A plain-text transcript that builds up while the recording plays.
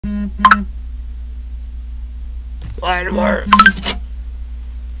Line work.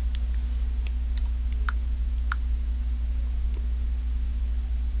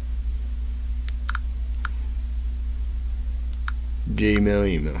 Gmail,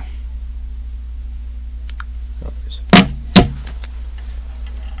 email.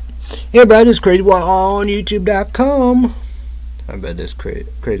 Hey, bro, this is Crazy Wild on YouTube.com. I bet this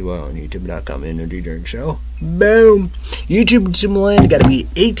Crazy Wild on YouTube.com energy drink show. Boom. YouTube Simulator got to be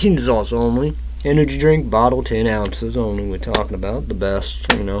 18 results only. Energy drink bottle, 10 ounces only. We're talking about the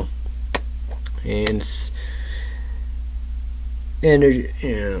best, you know. And energy,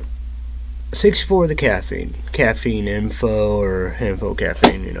 yeah. 64 the caffeine info or info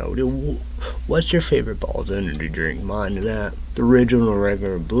caffeine, you know. What's your favorite Balls energy drink? Mine is that the original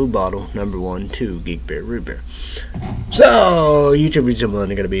regular blue bottle, number 1, 2 Geek Bear Root Beer. So YouTube is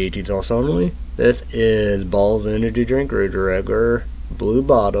only gonna be 18 sauce only. This is Balls energy drink, regular blue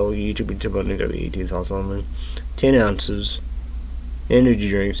bottle. YouTube is only gonna be 18 sauce only. 10 ounces. Energy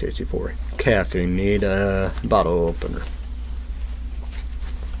drink 64. Caffeine. Need a bottle opener.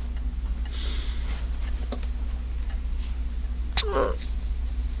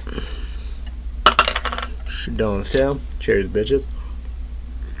 Don't tell. Cheers, bitches.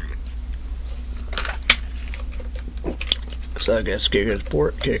 So I guess kick ass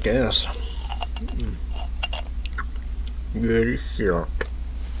port, kick ass. Good shit.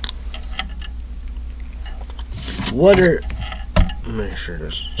 Water. Make sure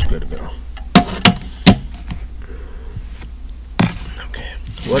this is good to go. Okay.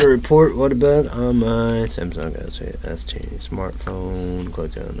 Water report. What about on my Samsung Galaxy S10 smartphone?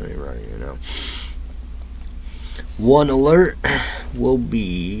 Close down right here now. One alert will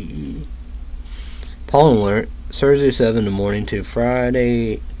be pollen alert Thursday 7 in the morning to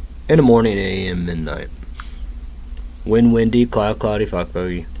Friday in the morning 8 a.m. midnight. Wind windy, cloudy, fog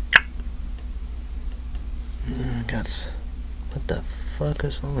foggy. What the fuck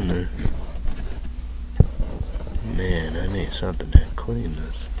is on there? Man, I need something to clean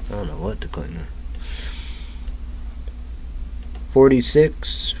this. I don't know what to clean there.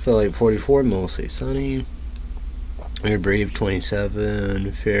 46, feel like 44, mostly sunny. Air Brave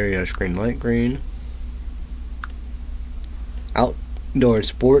 27, Fairy Ash Green, Light Green. Outdoor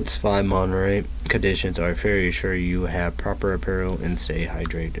Sports 5 Monterey. Conditions are very sure you have proper apparel and stay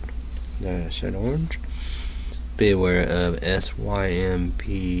hydrated. That's an orange. Be aware of SYMPTOMS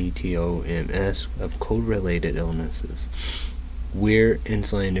of cold-related illnesses. Wear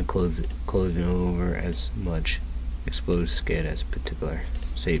insulated clothing over as much exposed skin as particular.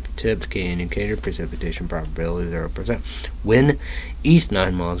 Safety tips: key indicator, precipitation probability 0%. Wind east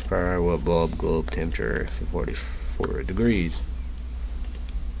 9 miles per hour. Wet bulb globe temperature 44 degrees.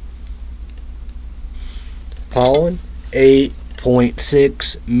 Pollen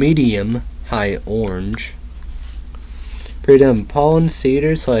 8.6 medium high orange. Predominant pollen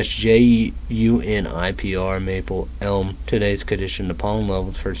cedar / JUNIPR maple elm. Today's condition: the pollen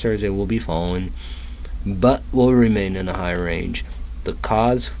levels for Thursday will be falling, but will remain in a high range. The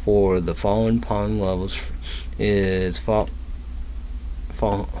cause for the fallen pollen levels is fallen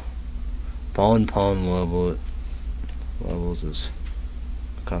pollen levels is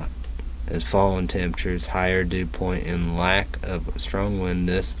fallen temperatures, higher dew point, and lack of strong wind.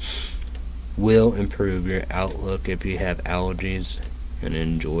 This will improve your outlook if you have allergies and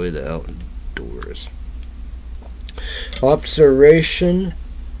enjoy the outdoors. Observation: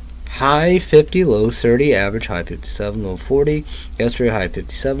 high 50, low 30, average high 57, low 40. Yesterday high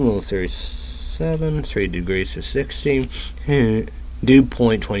 57, low 37, 3 degrees to 16. Dew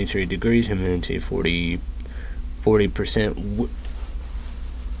point 23 degrees, humidity 40%.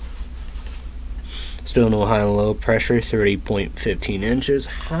 Still no high and low. Pressure 30.15 inches.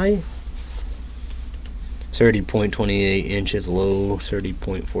 High 30.28 inches. Low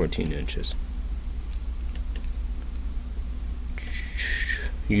 30.14 inches.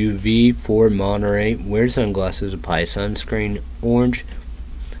 UV for Monterey. Wear sunglasses. Apply sunscreen. Orange.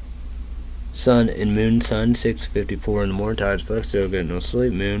 Sun and moon. Sun 6:54 in the morning. Tides fuck. Still getting no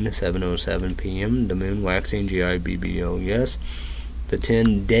sleep. Moon 7:07 p.m. The moon waxing. GIBBO. Yes. The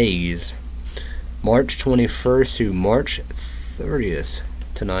 10 days. March 21st through March 30th.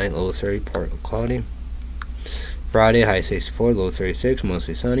 Tonight, low 30, partly cloudy. Friday, high 64, low 36,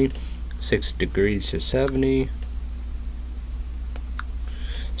 mostly sunny. 6 degrees to 70.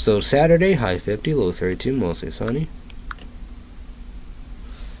 So Saturday, high 50, low 32, mostly sunny.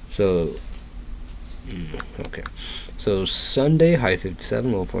 So, okay. So Sunday, high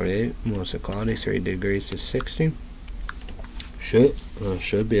 57, low 48, mostly cloudy. 3 degrees to 60.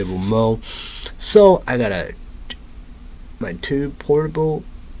 Should be able to mow. So I got my two portable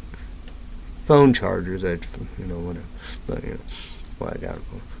phone chargers. That, you know, whatever. But, you know, what I got them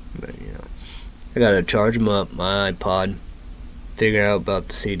for. But, you know, I gotta charge them up, my iPod, figure out about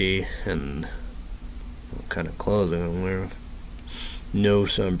the CD, and what kind of clothes I'm gonna wear. No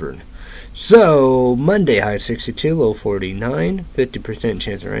sunburn. So, Monday, high 62, low 49, 50%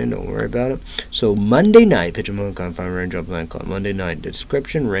 chance of rain, don't worry about it. So, Monday night, pitch of moon, confine raindrop, line cloud. Monday night,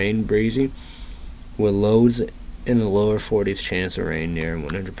 description, rain, breezy, with lows in the lower 40s, chance of rain near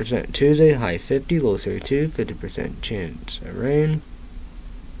 100%. Tuesday, high 50, low 32, 50% chance of rain.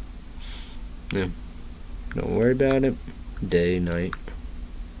 Yeah, don't worry about it. Day, night,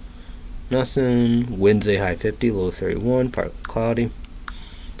 nothing. Wednesday, high 50, low 31, partly cloudy.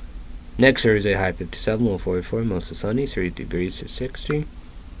 Next Thursday, high 57, low 44, mostly sunny, 3 degrees to 60.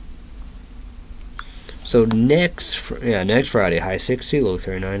 So next Friday, high 60, low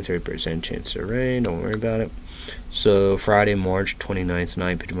 39, 30% chance of rain. Don't worry about it. So Friday, March 29th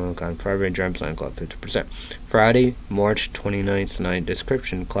night, pitch moon on Friday, raindrops, line cloud 50%. Friday, March 29th night,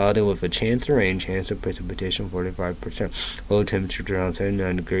 description, cloudy with a chance of rain, chance of precipitation 45%. Low temperature around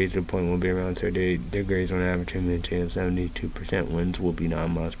 39 degrees, the point will be around 38 degrees on average, humidity chance 72%. Winds will be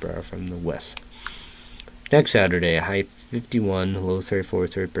 9 miles per hour from the west. Next Saturday, high 51, low 34,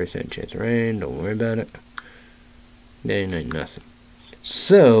 30% chance of rain. Don't worry about it. Day, night, nothing.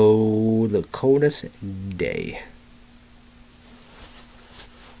 So, the coldest day.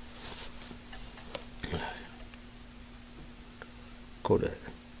 Coldest.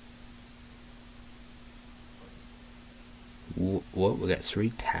 What? We got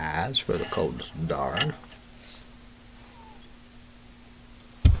 3 tabs for the coldest darn.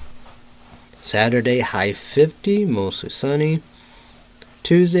 Saturday, high 50, mostly sunny.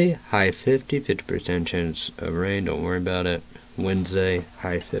 Tuesday, high 50, 50% chance of rain. Don't worry about it. Wednesday,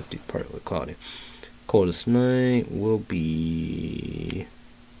 high 50, partly cloudy. Coldest night will be,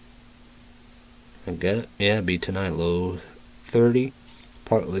 be tonight, low 30,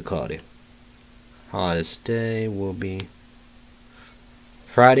 partly cloudy. Hottest day will be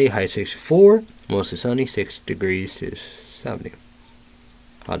Friday, high 64, mostly sunny, 6 degrees to 70.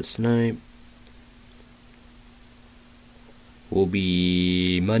 Hottest night will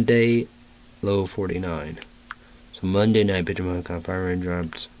be Monday, low 49. So Monday night, pitch of moon, fire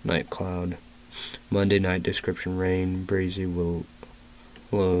raindrops, night cloud. Monday night, description, rain, breezy, will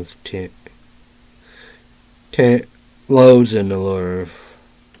lows lows in the lower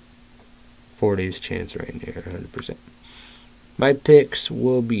 40s, chance of rain near 100%. My picks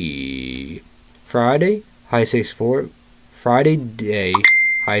will be Friday, high 64. Friday day,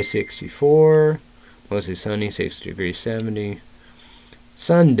 high 64. Mostly sunny, 6 degrees 70.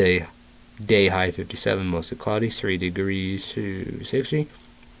 Sunday, day high 57, mostly cloudy, 3 degrees to 60.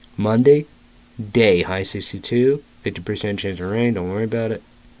 Monday, day high 62, 50% chance of rain, don't worry about it.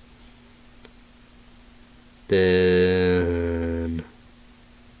 Then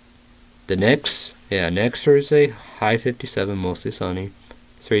next Thursday, high 57, mostly sunny,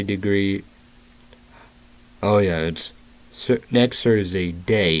 3 degree. It's next Thursday,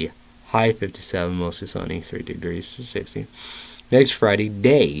 day high 57, mostly sunny, 3 degrees to 60. Next Friday,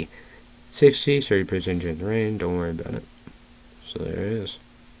 day 60, 30% chance of rain. Don't worry about it. So there it is.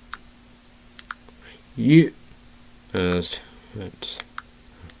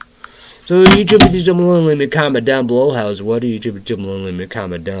 So YouTube below, leave me a comment down below. How's what? YouTube below, leave me a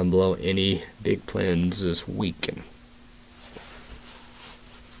comment down below. Any big plans this weekend?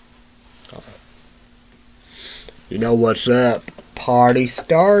 You know what's up? Party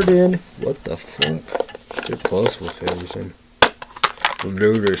started. What the fuck? Too close with everything. We'll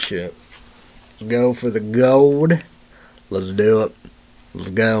do this shit. Let's go for the gold. Let's do it. Let's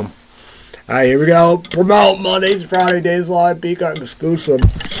go. Alright, here we go. Promote Mondays, Friday days live, Peacock exclusive.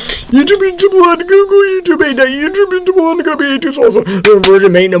 YouTube one, Google YouTube 8, YouTube one, gonna be too awesome.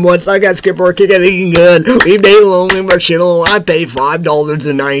 Virgin maintenance once. I got skip work, kick it good. Leave day alone, leave my shit alone. I pay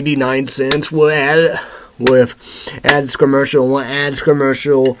 $5.99 with ads commercial. One ads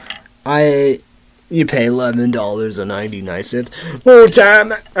commercial, you pay $11.99. Whole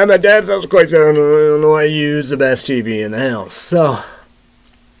time at my dad's house, quite I don't know. I use the best TV in the house, so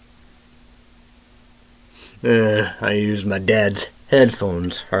I use my dad's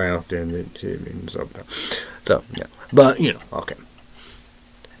headphones are out there and so yeah. But okay.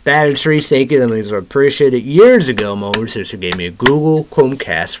 Battery sake, that means I appreciate it. Years ago, my older sister gave me a Google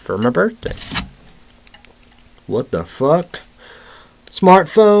Chromecast for my birthday. What the fuck?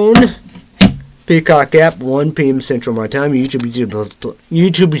 Smartphone. Peacock app, 1 p.m. Central my time. YouTube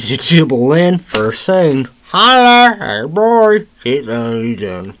land. First thing. Holla, hey boy. Sit down, you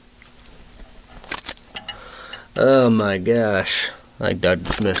done. Oh my gosh. Like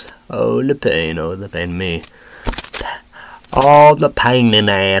Dr. Smith. Oh, the pain, me. All the pain in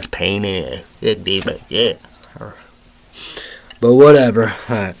the ass, pain in the ass. Big demon, yeah. But whatever.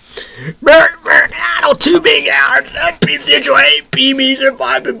 Alright. Battle 2 big hours. Up in situation. P.me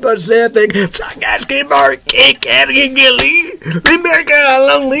surviving Pacific. Sarcastic mark. Kick out of get leave. America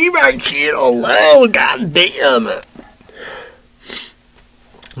alone. Leave our shit alone. God damn it.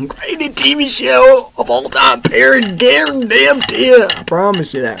 Greatest TV show of all time. Parent guarantee. I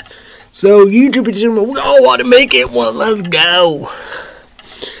promise you that. So, YouTube is we all want to make it one. Let's go.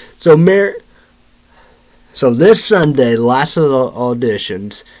 So this Sunday, the last of the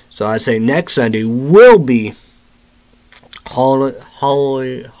auditions. So I say next Sunday will be Hollywood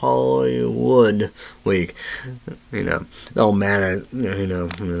week. You know, don't matter. You know.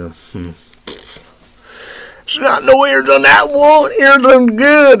 It's not no ears on that one. Ears on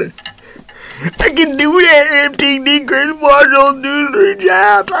good. I can do that. MTD Chris Marshall do 3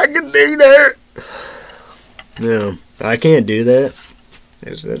 jobs. I can do that. No, I can't do that.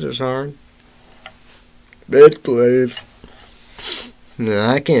 It's just hard. Bitch, please. No,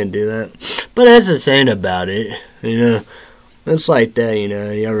 I can't do that. But that's the saying about it, you know. It's like that, you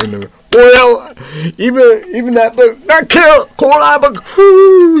know. You remember? Well, even that book, that kill, Coraline book.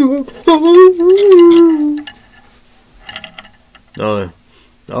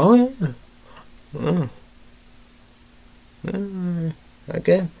 Oh yeah.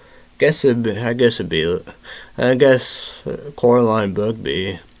 I guess Coraline book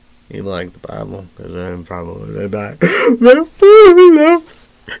be. You like the Bible, because I'm probably back. They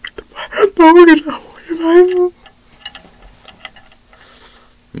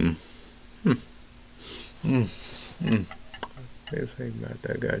think about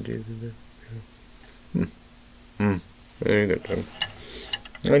that guy Jesus. Very good too.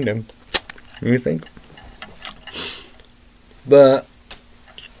 I know. You think? But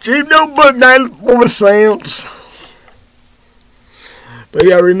keep no book that for sense. But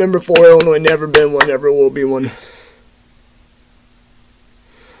yeah, remember, for Illinois, never been one, never will be one.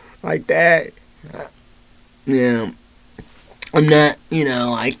 Like that. Yeah. I'm not, you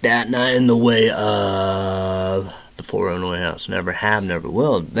know, like that, not in the way of the 4 Illinois House. Never have, never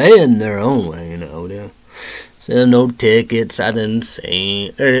will. They in their own way, you know. So no tickets, I didn't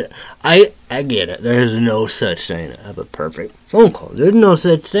say. I get it. There's no such thing as a perfect phone call. There's no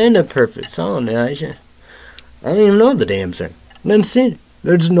such thing as a perfect song. I don't even know the damn thing. Then see,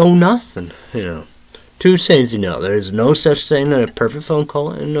 there's no nothing, you know. 2 things, you know. There's no such thing as a perfect phone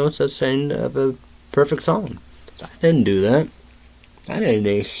call and no such thing as a perfect song. So I didn't do that. I didn't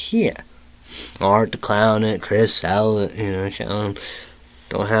do shit. Art the Clown it, Chris Salad, you know,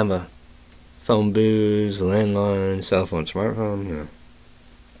 don't have a phone booze, landline, cell phone, smartphone,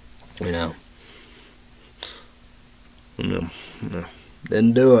 you know.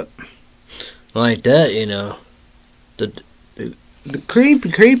 Didn't do it. Like that, you know. The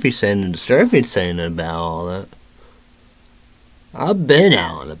creepy saying, the disturbing saying about all that. I've been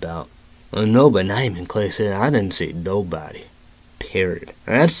out and about. Nobody, not even Clay said, I didn't see nobody. Period.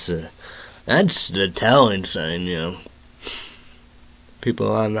 That's the telling sign, you know.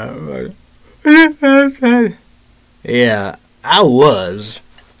 People I know, like, yeah, I was.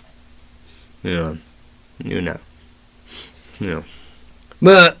 You know.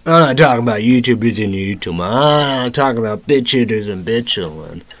 But I'm not talking about YouTubers in YouTube. I'm not talking about bitch shooters and bitch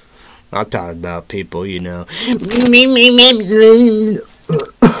chilling. I'm talking about people, you know.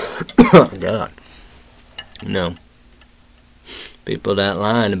 Oh, God. No. People that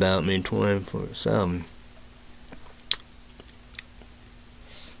lying about me 24/7.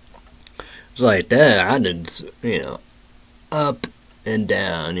 It's like that. I did, you know, up and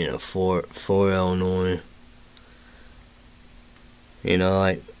down, you know, for Illinois. You know,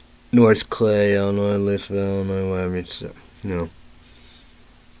 like North Clay, Illinois, Litchfield, Illinois, whatever it's, you know.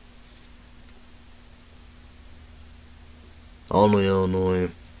 Only Illinois.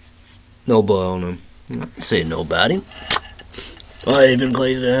 Nobody on them. I didn't say nobody. I even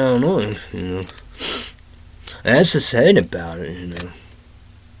Clay's Illinois, you know. That's the saying about it, you know.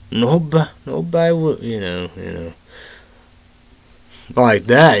 Nobody would, you know. Like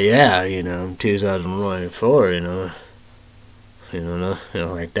that, yeah, you know, 2024, you know.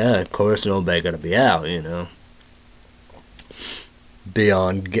 Like that. Of course, nobody gotta be out, you know.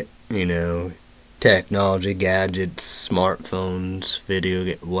 Beyond, you know, technology, gadgets, smartphones,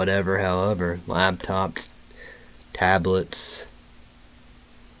 video, whatever, however, laptops, tablets,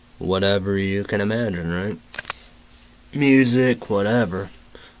 whatever you can imagine, right? Music, whatever.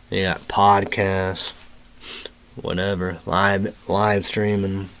 You got podcasts, whatever, live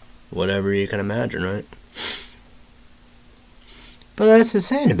streaming, whatever you can imagine, right? But that's the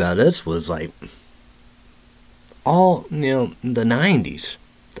saying about this was like all, the 90s.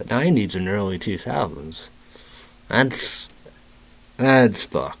 The 90s and early 2000s. That's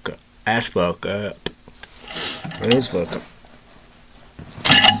fuck up. That's fuck up. It is fuck up.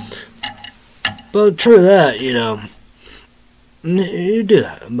 But true that, you do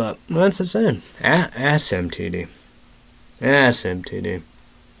that. But that's the saying. Ask MTD. Ask MTD.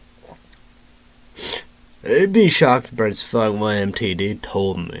 It'd be shocked as fuck what MTD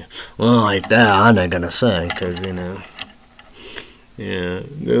told me. Well, like that, I'm not gonna say, because,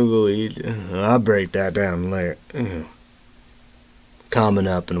 Google, I'll break that down later. Coming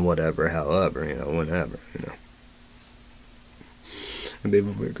up and whatever, however, whenever, And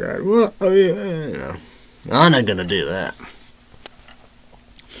people be crying, well, oh yeah, I'm not gonna do that.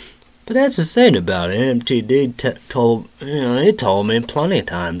 But that's the thing about it. MTD told, he told me plenty of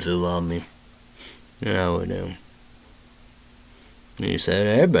times he loved me. He said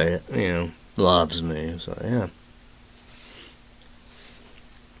everybody, loves me. So yeah.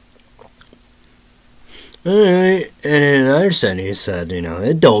 And in another sentence, he said,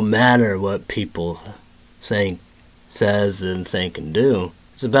 it don't matter what people says and think and do.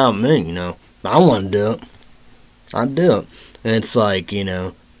 It's about me, I want to do it. I do it. And it's like,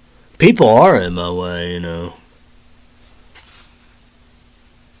 people are in my way,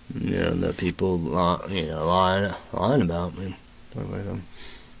 the people, lying about me.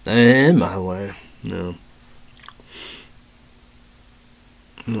 They're in my way, Oh,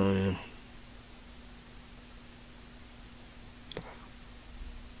 yeah.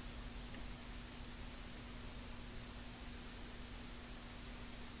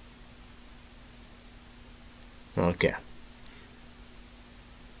 Okay.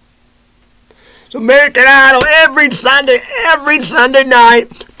 So American Idol every Sunday night,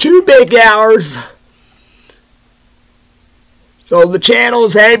 2 big hours. So the channel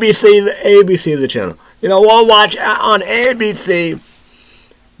is ABC the channel. We'll watch on ABC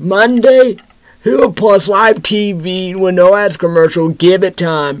Monday, Hulu Plus Live TV with no ads commercial. Give it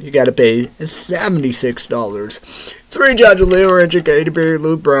time. You got to pay $76. 3 judges: Leo Richard, Katy Perry,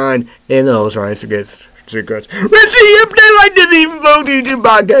 Luke Bryan, and the host Ryan Secrets. Red Sea Update, like this, even vote YouTube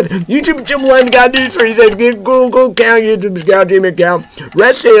podcast. YouTube channel and got news for you. Get Google account, YouTube account, Gmail account.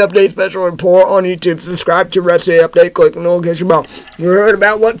 Red Sea Update special report on YouTube. Subscribe to Red Sea Update. Click the notification bell. You heard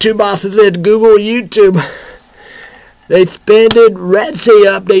about what 2 bosses did? Google, YouTube. They suspended Red Sea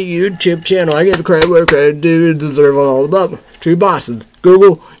Update YouTube channel. I give the credit where credit due, deserve all above. 2 bosses.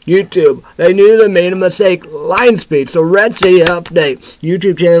 Google, YouTube. They knew they made a mistake. Line speed. So Red Sea Update.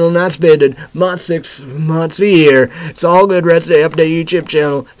 YouTube channel not suspended. 6 months a year. It's all good. Red Sea Update YouTube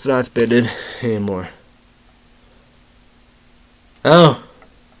channel. It's not suspended anymore. Oh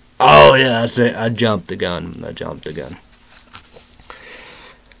yeah, that's it. I jumped the gun. A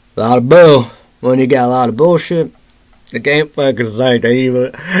lot of bull. When you got a lot of bullshit, I can't fucking say that evil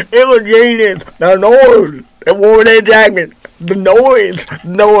genius. The noise. The woman in Jackman. The noise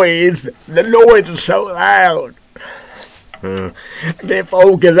is so loud. They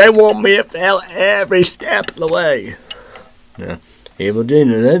focus. They want me to fail every step of the way. Yeah. Evil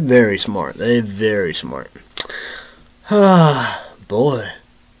genius, they're very smart. Boy.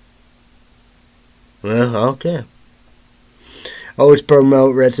 Well, okay. Always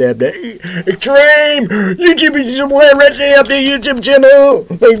promote Red Sea Update. Extreme! YouTube Red Sea Update YouTube channel.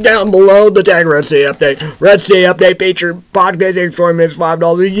 Link down below the tag Red Sea Update. Red Sea Update feature podcast 84 minutes,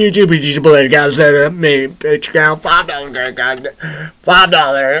 $5. YouTube gotta set up me picture count $5 credit card.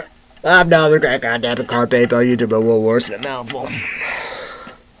 $5 credit card, debit card, PayPal, YouTube, a little worse than a mouthful.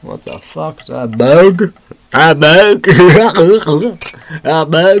 What the fuck is that bug? A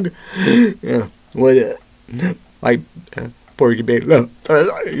bug? Yeah. What? Like. Porky Pig.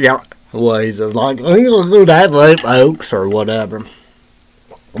 Yeah. Ways of like that late folks or whatever.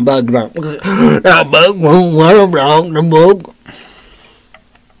 Bug that bug won't want to dog the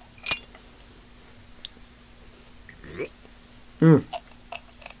bug.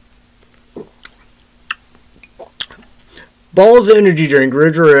 Balls energy drink,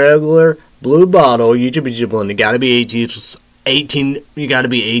 regular blue bottle. YouTube blend. You gotta be 18. You gotta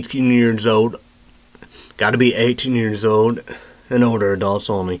be 18 years old. Got to be 18 years old and older,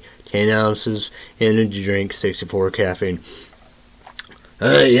 adults only. 10 ounces, energy drink, 64 caffeine.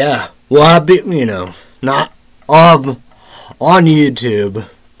 Yeah. Well, I'll be, not on YouTube,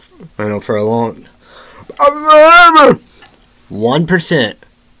 for a long. 1%.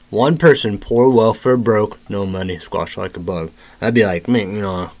 One person, poor, welfare, broke, no money, squashed like a bug. That'd be like me,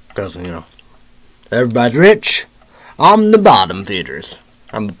 because, everybody's rich. I'm the bottom feeders.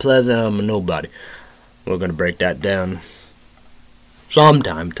 I'm a pleasant, I'm a nobody. We're going to break that down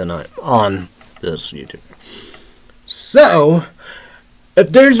sometime tonight on this YouTube. So,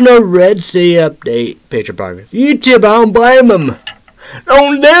 if there's no Red Sea Update picture podcast, YouTube, I don't blame them.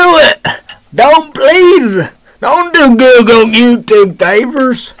 Don't do it. Don't please. Don't do Google YouTube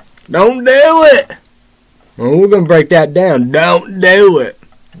favors. Don't do it. Well, we're going to break that down. Don't do it.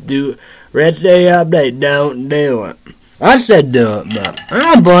 Do Red Sea Update. Don't do it. I said do it, but I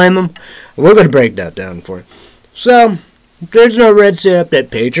don't blame them. We're going to break that down for you. So, if there's no Red Sea Update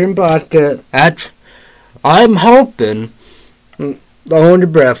Patreon podcast, I'm hoping I'll hold your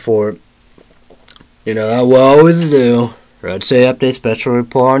breath for it. You know, I will always do. Red Sea Update special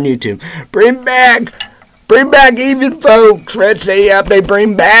report on YouTube. Bring back even folks. Red Sea Update,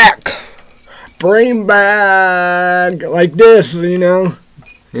 bring back like this,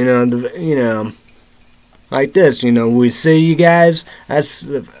 like this, we see you guys,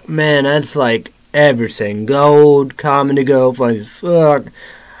 that's like everything, gold, comedy gold, funny as fuck,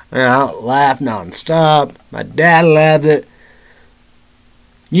 laugh non-stop, my dad loved it,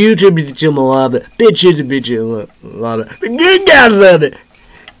 YouTube love it, bitches love it, the good guys love it,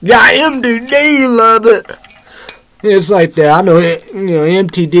 got MTD love it, it's like that, I know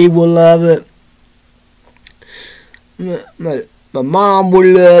MTD will love it, my mom would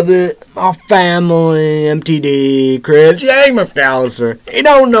love it. My family, MTD, Chris, James McAllister. He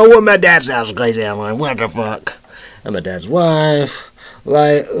don't know what my dad sounds crazy. I'm like, what the fuck? And my dad's wife,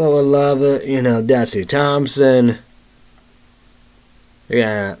 would love it. Dusty Thompson.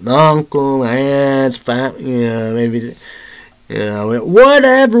 Yeah, my uncle, my aunts, family,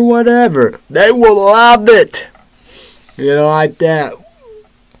 whatever. They will love it. Like that.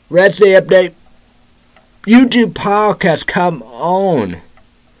 Red Sea Update. YouTube podcast, come on.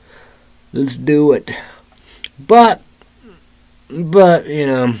 Let's do it. But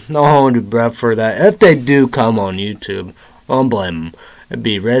no hold your breath for that. If they do come on YouTube, I don't blame them. It'd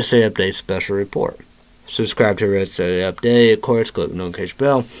be Red Sea Update special report. Subscribe to Red Sea Update, of course, click the notification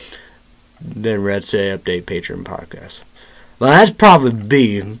bell. Then Red Sea Update Patreon podcast. Well, that's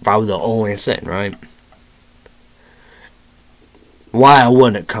probably the only thing, right? Why I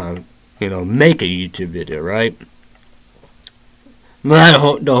wouldn't come. Make a YouTube video, right? But I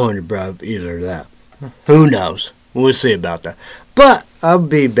don't hold your breath either of that. Who knows? We'll see about that. But I'll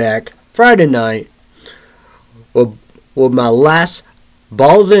be back Friday night with my last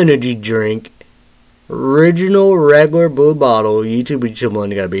Balls Energy drink, original regular blue bottle. YouTube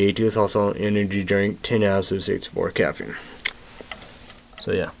one gotta be 82 also energy drink, 10 ounces, 64 caffeine.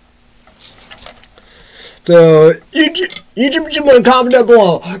 So yeah. So, YouTube, comment down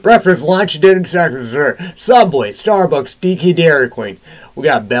below. Breakfast, lunch, dinner, snack, dessert. Subway, Starbucks, DK, Dairy Queen. We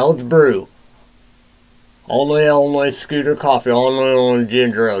got Bell's Brew. Only Illinois Scooter Coffee. Only Illinois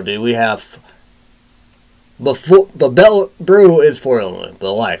Ginger Ale. Do we have... But Bell Brew is for Illinois.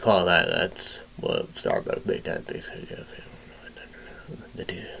 But like all that, that's what Starbucks, big time piece.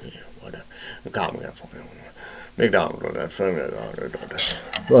 The comment for McDonald's.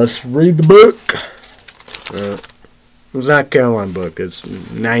 Let's read the book. It's not Carolina book. It's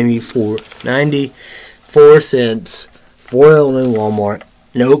 94 cents for Illinois Walmart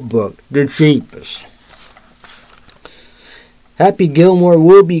notebook, the cheapest. Happy Gilmore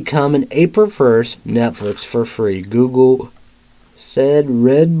will be coming April 1st. Netflix for free. Google said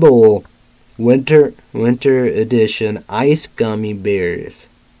Red Bull Winter Edition Ice Gummy Bears.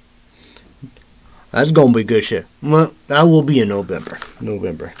 That's gonna be good shit. Well, that will be in November.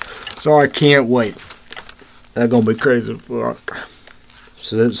 So I can't wait. That's gonna be crazy fuck.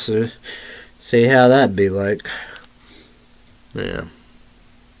 So let's see how that'd be like. Yeah.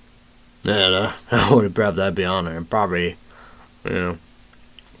 I would probably that'd be on there. Probably,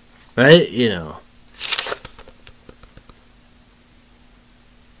 right?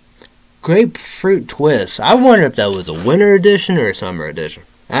 Grapefruit twist. I wonder if that was a winter edition or a summer edition.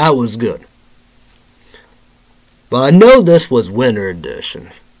 That was good. But I know this was winter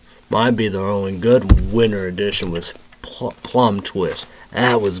edition. Might be the only good winter edition was plum twist.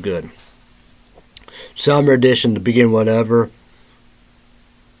 That was good. Summer edition to begin whatever.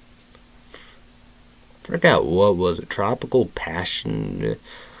 Forgot what was it. Tropical Passion.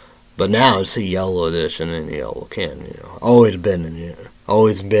 But now it's a yellow edition in the yellow can. Always been in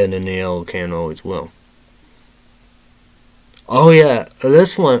the yellow can. Always will. Oh yeah,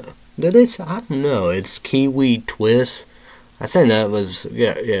 this one. I don't know. It's Kiwi Twist. I think that was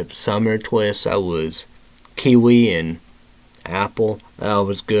summer twist. That was kiwi and apple. That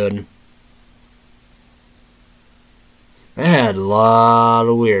was good. I had a lot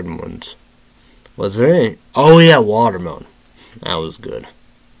of weird ones. Was there any? Oh yeah, watermelon. That was good.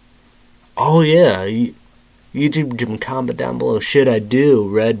 Oh yeah, YouTube can comment down below. Should I do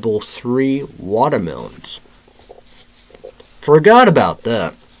Red Bull 3 watermelons? Forgot about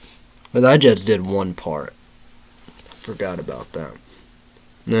that. But I just did one part. Forgot about that.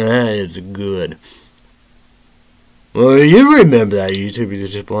 That is good. Well, you remember that YouTube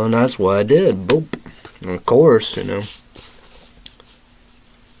discipline. That's what I did. Boop. Of course, you know.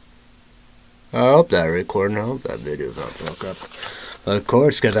 I hope that recording, I hope that video's not fuck up. But of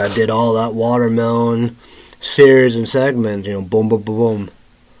course, because I did all that watermelon series and segments, you know, boom, boom, boom, boom.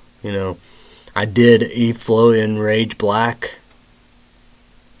 You know, I did E-Flow Rage Black,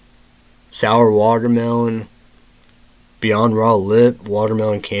 Sour Watermelon, Beyond Raw Lip,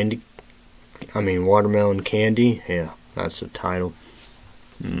 Watermelon Candy. Watermelon Candy. Yeah, that's the title.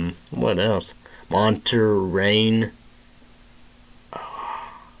 What else? Monster Rain,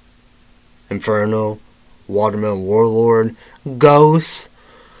 Inferno, Watermelon Warlord, Ghost,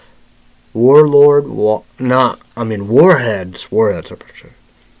 Warlord, Warheads, I'm pretty sure.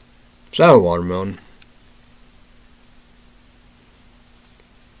 Sour Watermelon.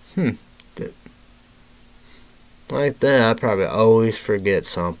 Like that, I probably always forget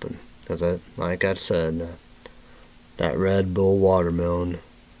something. Because, like I said, that Red Bull watermelon.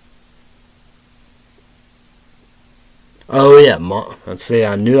 Oh, yeah. Let's see,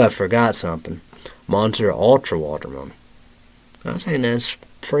 I knew I forgot something. Monster Ultra Watermelon. I think that's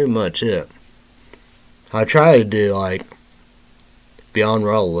pretty much it. I try to do, like, Beyond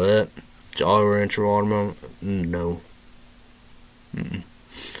Raw Lit, Jolly Rancher Watermelon. No.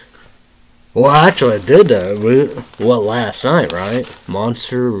 Well, actually, I did that. Last night, right?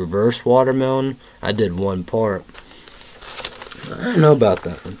 Monster Reverse Watermelon. I did one part. I don't know about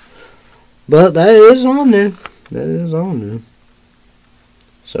that one. But that is on there. That is on there.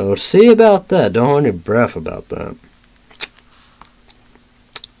 So, see about that. Don't hold your breath about that.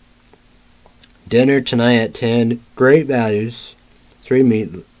 Dinner tonight at 10. Great values. 3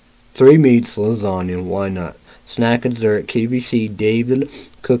 meats, lasagna. Why not? Snack and dessert, QVC, David,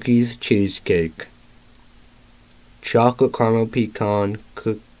 cookies, cheesecake. Chocolate caramel pecan,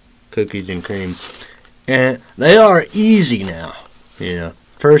 cookies and cream. And they are easy now. You know,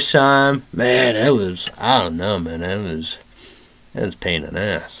 first time, man, I don't know, man, it was a pain in the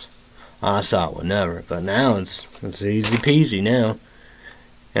ass. I thought it would never, but now it's easy peasy now.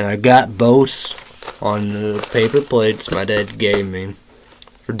 And I got both on the paper plates my dad gave me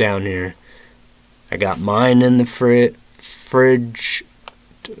for down here. I got mine in the fridge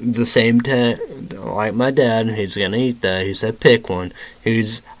the same time, like my dad. He's gonna eat that. He said pick one.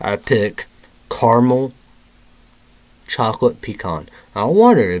 I pick caramel chocolate pecan. I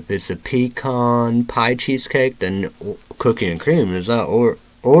wonder if it's a pecan pie cheesecake, then cookie and cream. Is that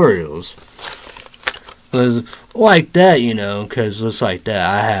Oreos? Cause like that, you know. Cause it's like that.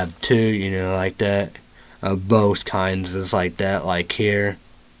 I have two, you know, like that. Of both kinds. It's like that, like here.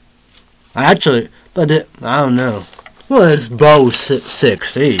 Actually, but I don't know. Well, it's both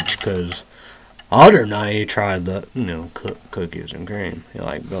 6 each, because other night he tried the, you know, cookies and cream. He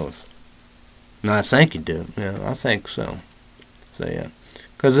liked both. And I think he did. Yeah, I think so. So, yeah.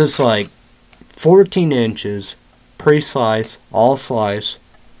 Because it's like 14 inches, pre-slice, all slice.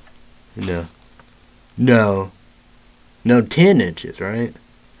 No, 10 inches, right?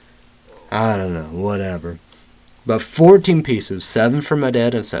 I don't know, whatever. But 14 pieces, 7 for my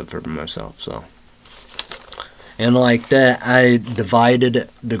dad and 7 for myself, so. And like that, I divided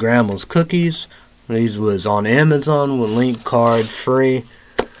the grandma's cookies. These was on Amazon with link card free.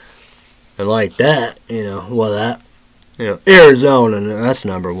 And like that, you know, Arizona, that's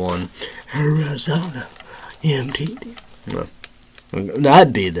number 1. Arizona, MTD. Well,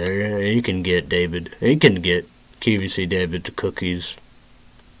 that'd be there. You can get QVC David the cookies.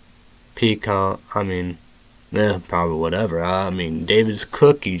 Pecan, probably whatever. David's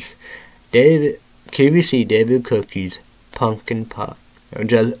cookies. QVC David cookies, pumpkin pie. Or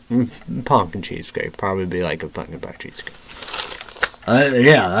just pumpkin cheesecake. Probably be like a pumpkin pie cheesecake.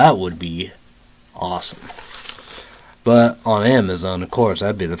 Yeah, that would be awesome. But on Amazon, of course,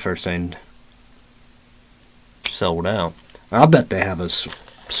 that'd be the first thing sold out. I bet they have a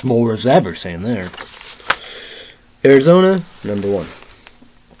s'mores everything there. Arizona, number 1.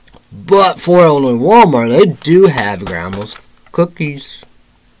 But for Illinois Walmart, they do have grandma's cookies.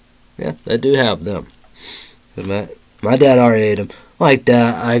 Yeah, they do have them. My dad already ate them. Like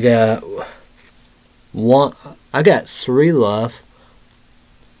that, I got 3 left.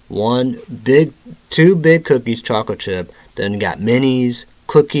 2 big cookies, chocolate chip. Then got minis,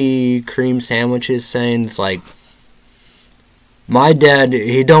 cookie cream sandwiches. Things like my dad,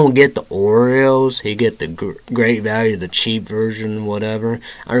 he don't get the Oreos. He get the great value, the cheap version, whatever.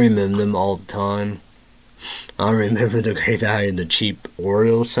 I remember them all the time. I remember the Great Value and the cheap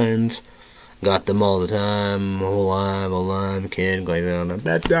Oreo thins. Got them all the time. Whole lime, kid, like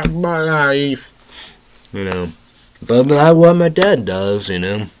that. That's my life. You know. But that's what my dad does, you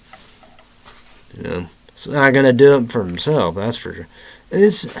know. You know. He's not gonna do it for himself, that's for sure. I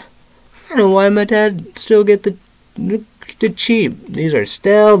don't know why my dad still get the cheap. These are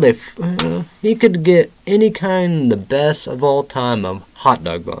still, he could get any kind, the best of all time of hot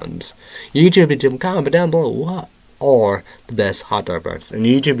dog buns. YouTube, comment down below what are the best hot dog buns. And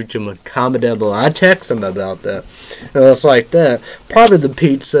YouTube, comment down below. I text him about that. It's like that. Probably the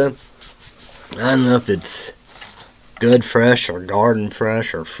pizza. I don't know if it's good fresh or garden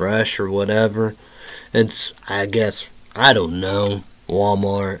fresh or whatever. It's, I guess, I don't know.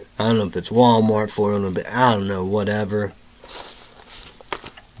 Walmart. I don't know if it's Walmart for them, but I don't know, whatever.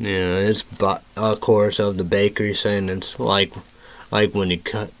 Yeah, it's, of course, of the bakery saying it's like when you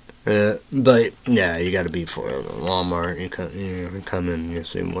cut. But yeah, you got to be for Walmart. You come in, you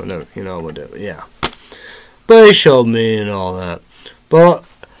see whatever, whatever. Yeah. But he showed me and all that. But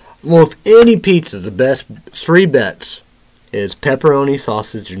with any pizza, the best 3 bets is pepperoni,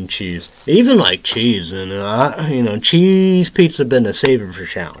 sausage, and cheese. Even like cheese, and cheese pizza been a saver for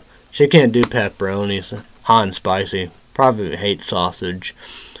Shawn. She can't do pepperoni, it's hot and spicy. Probably hates sausage.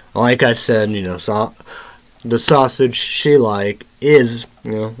 Like I said, the sausage she is,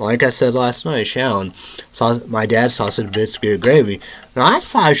 like I said last night, Shawn, my dad's sausage biscuit gravy. Now I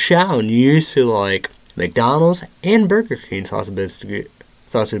saw Shawn used to like McDonald's and Burger King sausage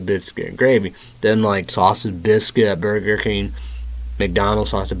biscuit and gravy. Then like sausage biscuit at Burger King,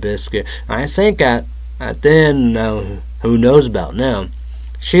 McDonald's sausage biscuit. I think then, now who knows about now,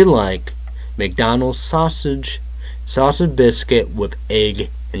 she like McDonald's sausage biscuit with egg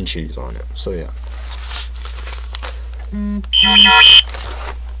and cheese on it. So yeah.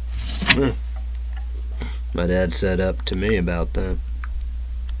 My dad said up to me about that.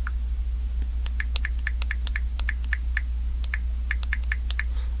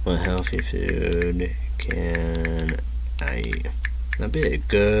 What healthy food can I eat? That'd be a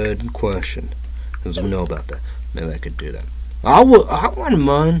good question. Because I know about that. Maybe I could do that. I wouldn't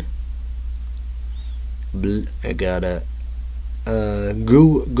mind. I got a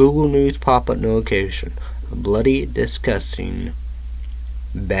Google News pop-up notification. A bloody, disgusting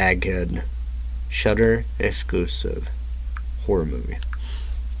Baghead Shudder exclusive horror movie.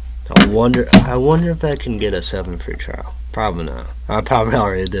 I wonder if I can get a 7 free trial. Probably not. I probably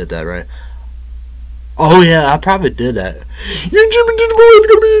already did that, right? Oh yeah, I probably did that.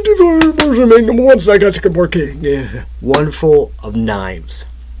 Yeah. Wonderful of Knives.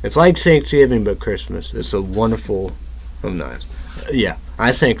 It's like Thanksgiving but Christmas. It's a wonderful of Knives. Yeah,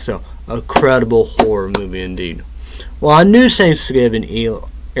 I think so. A credible horror movie indeed. Well, I knew Thanksgiving, Eli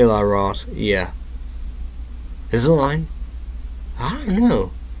Roth. Yeah. Is it Lion? I don't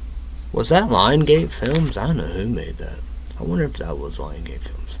know. Was that Lionsgate Films? I don't know who made that. I wonder if that was Lionsgate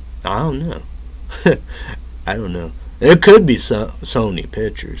Films. I don't know. I don't know. It could be Sony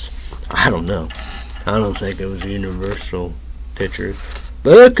Pictures. I don't know. I don't think it was Universal Pictures.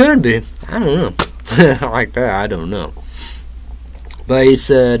 But it could be. I don't know. Like that, I don't know. But he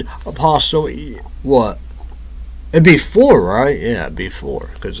said, Apostle, what? It'd be 4, right? Yeah, it'd be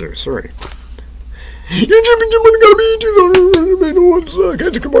 4, because there's 3. Yeah.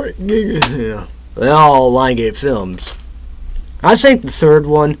 They all Lionsgate Films. I think the 3rd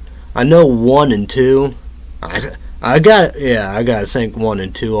one, I know 1 and 2. I gotta think 1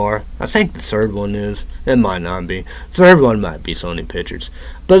 and 2 are. I think the 3rd one is. It might not be. 3rd one might be Sony Pictures.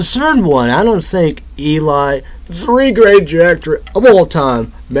 But the 3rd one, I don't think Eli, 3 great director of all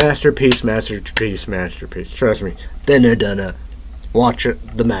time. Masterpiece. Trust me. Then they're done watch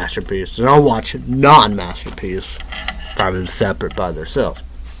the masterpiece. And I'll watch non-masterpiece. Probably separate by themselves.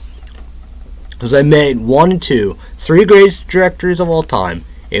 Because they made 1 and 2. 3 great directors of all time.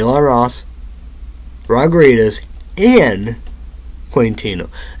 Eli Roth, Rodriguez, and Quintino.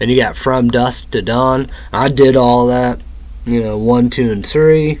 And you got From Dusk to Dawn. I did all that. 1, 2, and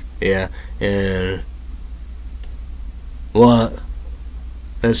 3. Yeah. And what?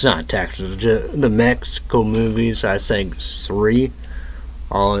 It's not Texas. Just the Mexico movies, I think 3.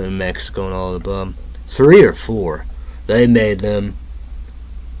 All in Mexico and all above. 3 or 4. They made them.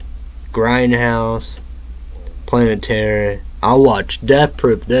 Grindhouse, Planet Terror. I watched Death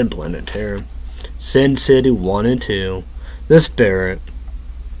Proof, then Planet Terror. Sin City 1 and 2. The Spirit.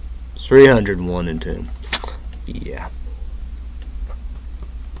 301 and 2. Yeah.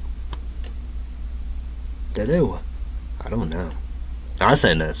 Did they? I don't know. I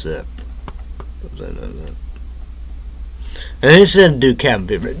say that's it. And he said to do cabin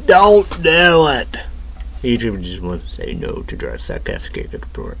fever. Don't do it. YouTube just wants to say no to dry sarcastic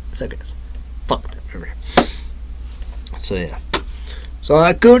sarcasm. Fuck that memory. So yeah. So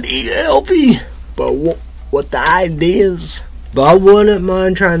I could eat healthy, but what the ideas? But I wouldn't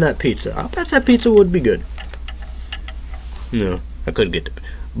mind trying that pizza. I bet that pizza would be good. No, I could get it.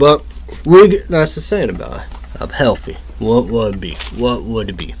 But that's the saying about it. I'm healthy. What would it be? What would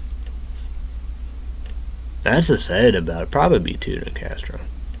it be? That's the saying about it. Probably be tuna Castro.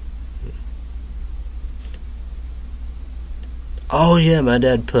 Oh yeah, my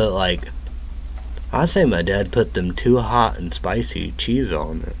dad put I say my dad put them too hot and spicy cheese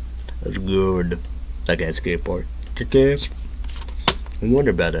on it. That's good. Like a skateboard. Kick-ass. I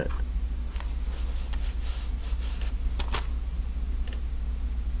wonder about that.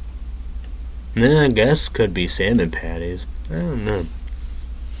 I guess could be salmon patties. I don't know.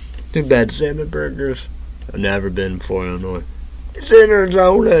 Too bad salmon burgers. I've never been before Illinois. It's in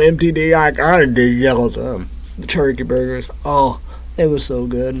Arizona, MTD. I kind of did yellow some. The turkey burgers. Oh, they were so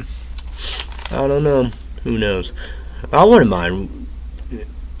good. I don't know. Who knows? I wouldn't mind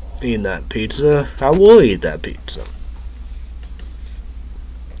eating that pizza. I will eat that pizza.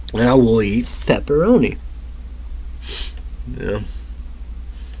 And I will eat pepperoni. Yeah.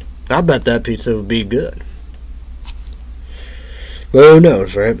 I bet that pizza would be good. But who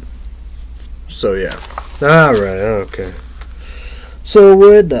knows, right? So yeah. Alright, okay. So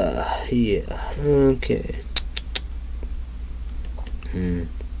where the... Yeah. Okay.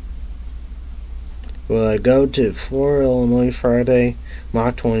 Will I go to 4 Illinois Friday?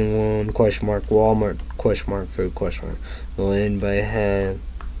 Mach 21, question mark, Walmart, question mark, food, question mark. Will anybody have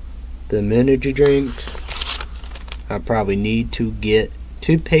the energy drinks? I probably need to get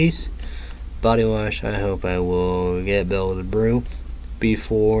toothpaste, body wash. I hope I will get Bella Brew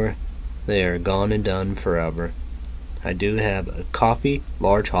before they are gone and done forever. I do have a coffee,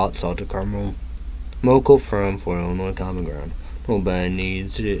 large hot salted caramel mocha from 4 Illinois Common Ground. Nobody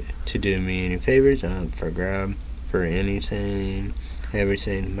needs to do me any favors. I'm for grab for anything,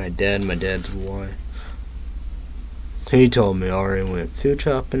 everything. My dad's wife. He told me I already went food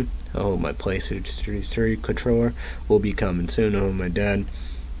shopping. I hope my PlayStation 3 controller will be coming soon. I hope my dad.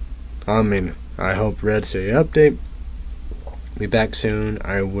 I hope Red City Update be back soon.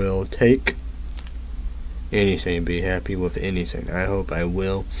 I will take anything. Be happy with anything. I hope I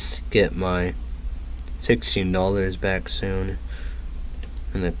will get my $16 back soon.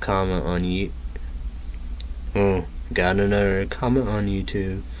 And a comment on got another comment on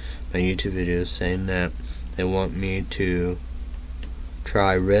YouTube, my YouTube videos, saying that they want me to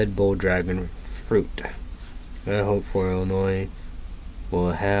try Red Bull Dragon Fruit. I hope 4 Illinois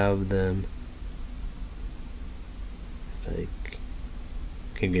will have them. If I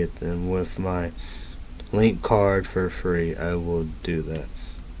can get them with my link card for free, I will do that.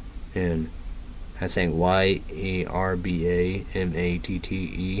 And I think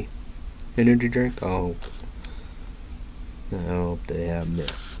YERBAMATTE energy drink. I hope they have me.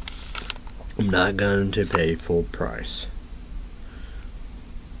 I'm not going to pay full price.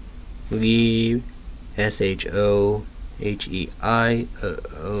 Leave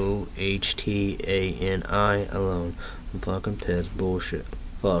SHOHEIOOHTANI alone. I'm fucking pissed. Bullshit.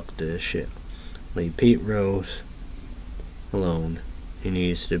 Fuck this shit. Leave Pete Rose alone. He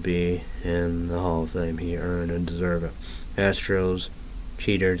needs to be in the Hall of Fame. He earned and deserved it. Astros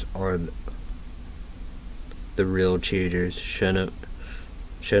cheaters are the real cheaters. Shouldn't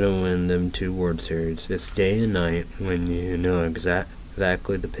win them 2 World Series. It's day and night when you know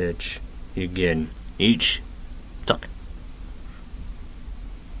exactly the pitch you're getting each time.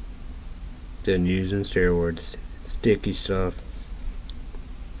 Then using steroids, sticky stuff.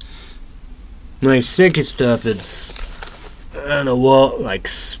 Like sticky stuff, it's I don't know what, like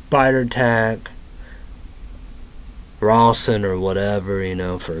Spider Tack, Rawson or whatever,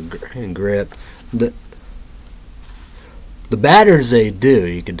 for grip. The batters they do,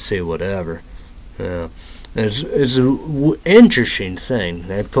 you can see whatever. It's an interesting thing.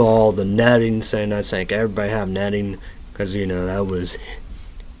 They put all the netting saying I think everybody have netting because that was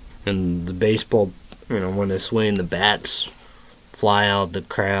in the baseball. When they swing the bats fly out the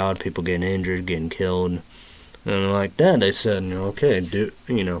crowd, people getting injured, getting killed. And like that, they said, okay,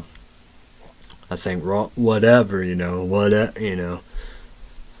 I think whatever,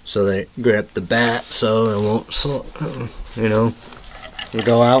 So they grip the bat so it won't,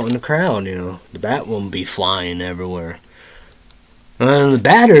 go out in the crowd, The bat won't be flying everywhere. And the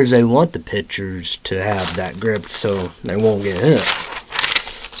batters, they want the pitchers to have that grip so they won't get hit.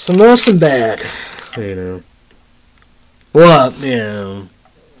 So nothing bad, Well,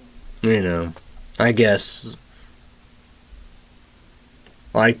 I guess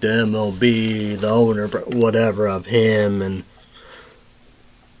like the MLB, the owner, whatever of him, and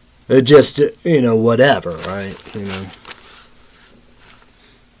it just, whatever, right?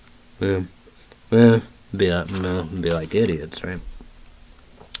 Yeah, yeah, be like idiots, right?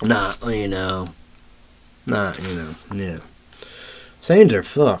 Not, yeah. Saints are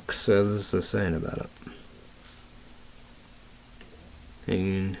fucks, so this is the saying about it.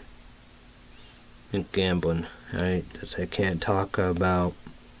 And gambling, right? I can't talk about,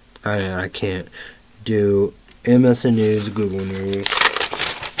 I can't do MSN News, Google News.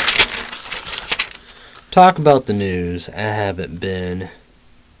 Talk about the news. I have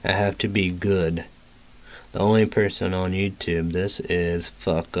to be good. The only person on YouTube, this is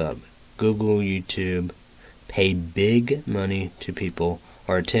fuck up. Google, YouTube, pay big money to people,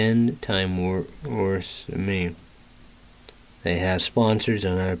 are 10 times worse than me. They have sponsors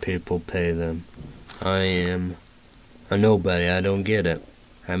and other people pay them. I am a nobody. I don't get it.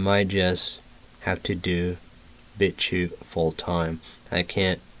 I might just have to do BitChute full time. I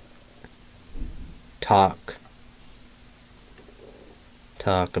can't talk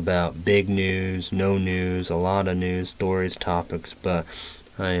about big news, no news, a lot of news, stories, topics, but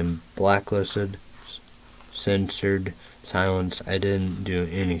I am blacklisted, censored, silenced. I didn't do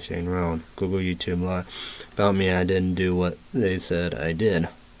anything wrong. Google, YouTube lie about me. I didn't do what they said I did.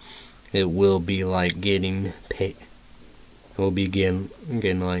 It will be like getting paid. It will be getting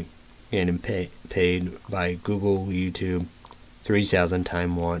paid by Google, YouTube, 3,000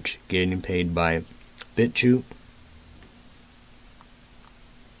 time watch, getting paid by BitChute.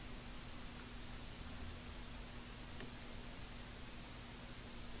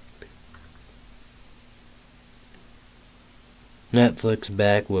 Netflix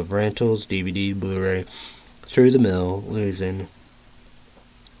back with rentals, DVD, Blu-ray, through the mill, losing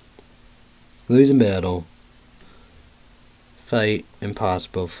battle, fight,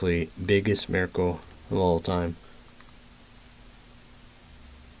 impossible fleet, biggest miracle of all time.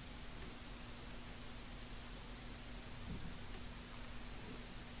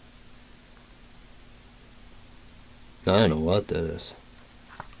 I don't know what that is.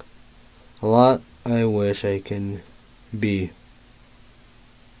 A lot I wish I can be.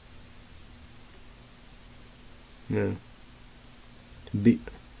 Yeah.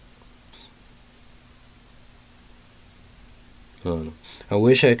 I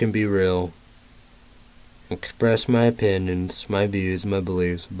wish I can be real, express my opinions, my views, my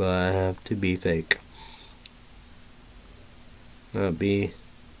beliefs, but I have to be fake. Not be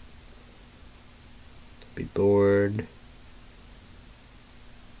bored.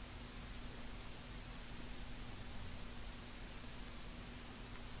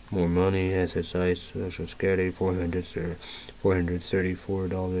 More money, SSI, Social Security,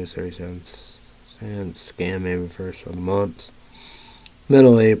 $434.37. Scam every first of the month.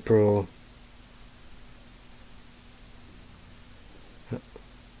 Middle April.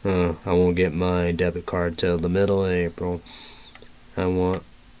 I won't get my debit card till the middle of April. I want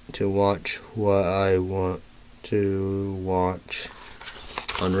to watch what I want to watch.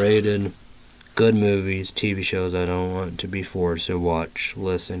 Unrated. Good movies, TV shows I don't want to be forced to watch,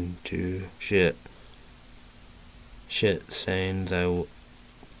 listen to shit sayings I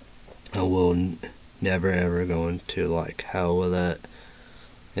will never ever going to like. How will that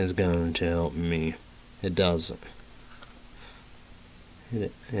is going to help me? It doesn't.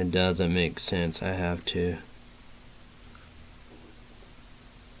 It doesn't make sense. I have to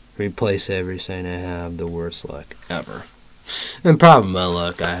replace everything I have. The worst luck ever. And problem my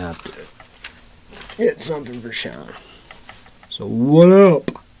luck, I have to get something for Sean. So what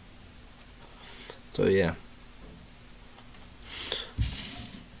up? So yeah.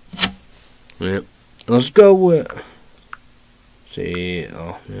 Yep. Let's go with. See.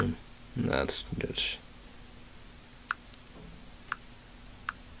 Oh man, that's just.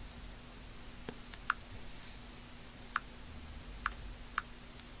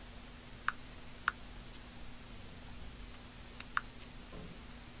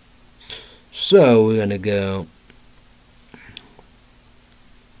 So we're gonna go.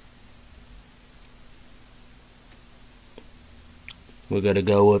 We're gonna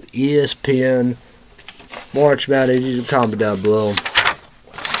go with ESPN. March Madness. You can comment down below.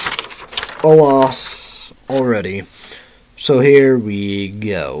 A loss already. So here we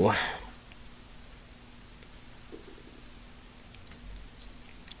go.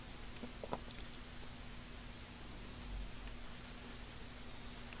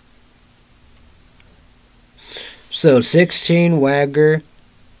 So 16 Wagger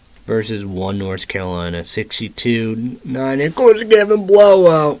versus 1 North Carolina. 62-9. Of course, Gavin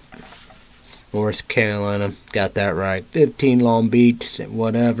blowout. North Carolina, got that right. 15 Long Beach,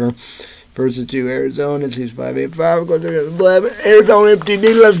 whatever. Versus 2 Arizona, 6585. Go to 11. Arizona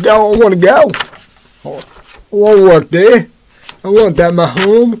MTD, let's go. I want to go. I want to work there. I want that my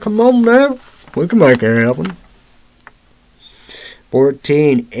home. Come on now. We can make it happen.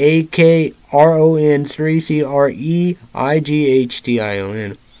 14 AKRON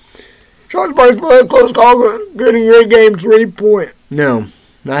 3CREIGHTION. Short baseball, close call, getting your game 3 point. No,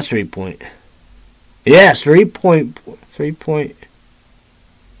 not 3 point. Yes, 3 point. 3 point.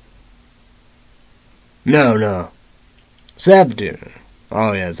 No. 70.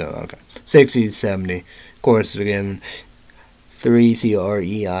 Oh, yeah, so, okay. 60, 70. Of course, again,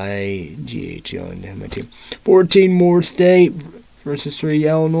 3CREIGHTION on my team. 14 Moore State versus 3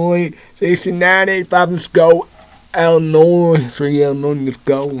 Illinois. 69, 85, let's go. Illinois, 3 Illinois, let's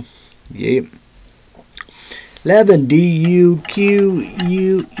go. Yep. 11 DUQUESEN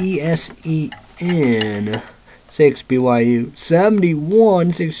 6 BYU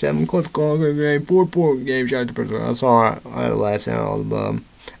 71 67 close call game 4-point game shot to person. I saw it last night all above.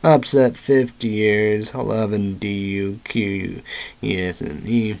 Upset 50 years 11 DUQUESEN.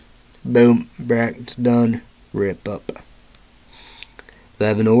 Boom, brackets done. Rip up.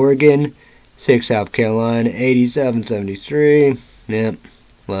 11 Oregon 6 South Carolina 87 73. Yep.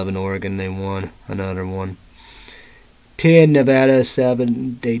 11 Oregon, they won. Another one. 10 Nevada,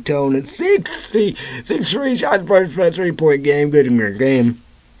 7 Daytona, 60. 6-3 shots first for a 3-point game. Good in their game.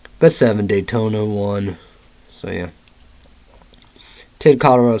 But 7 Daytona won. So, yeah. 10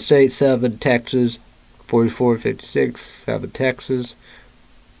 Colorado State, 7 Texas, 44-56. 7 Texas.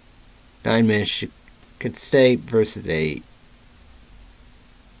 9 Michigan State versus 8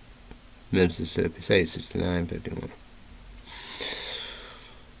 Mississippi State, 69-51.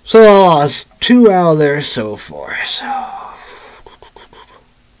 So I lost 2 out of there so far.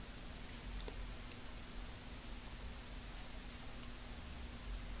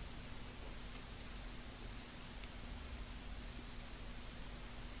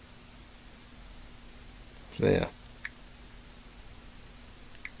 So yeah.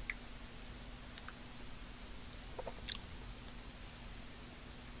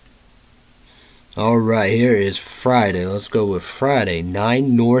 Alright, here is Friday. Let's go with Friday.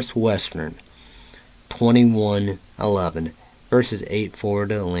 9 Northwestern, 21-11 versus 8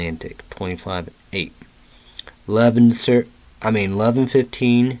 Florida Atlantic, 25-8.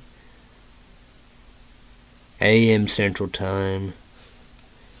 11:15 a.m. Central Time,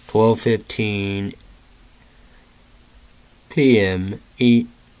 12:15 p.m.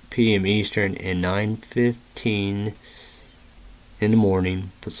 Eastern, and 9:15 in the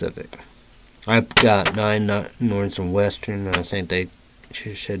morning Pacific. I've got 9 Northwestern. I think they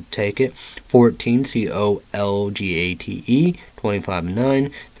should take it. 14 COLGATE,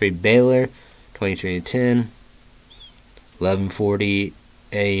 25-9. 3 Baylor, 23-10. 11:40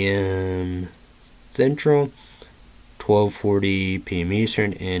 a.m. Central, 12:40 p.m.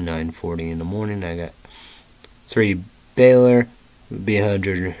 Eastern, and 9:40 in the morning. I got 3 Baylor, would be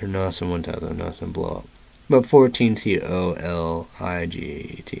 100 nothing, 1,000 nothing blow up. But 14 COLIGATE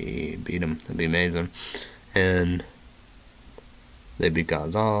beat them. That'd be amazing. And they beat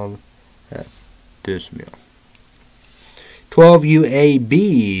Gonzaga. That pissed me off. 12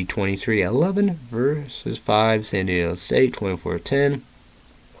 UAB 23-11 versus 5 San Diego State 24-10.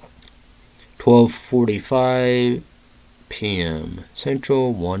 12:45 p.m.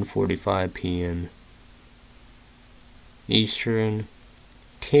 Central, 1:45 p.m. Eastern,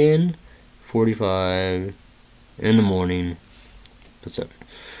 10:45 in the morning Pacific.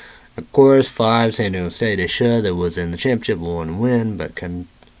 Of course, 5 San Diego State, they should. That was in the championship, won win, but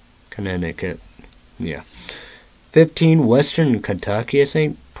Connecticut, yeah. 15 Western Kentucky, I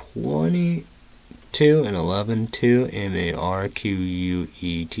think, 22-11, 2 MARQUETTE,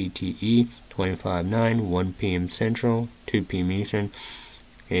 25-9, 1 p.m. Central, 2 p.m. Eastern,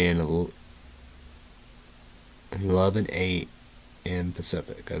 and 11 a.m.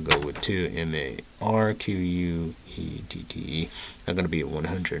 Pacific. I'll go with 2 MARQUETTE. Not going to be at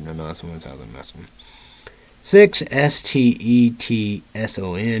 100, no, nothing, 1,000, nothing. 6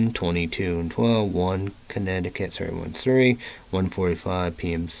 STETSON, 22-12, 1 Connecticut, 1-3, 1:45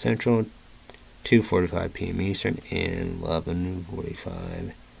 p.m. Central, 2:45 p.m. Eastern, and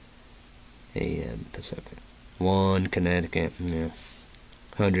 11:45 a.m. Pacific. 1 Connecticut, yeah.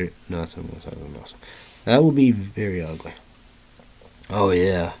 100, nothing, 1,000, nothing. That will be very ugly. Oh,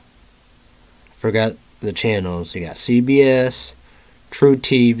 yeah. Forgot the channels. You got CBS, True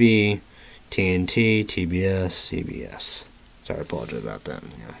TV, TNT, TBS, CBS. Sorry, I apologize about that.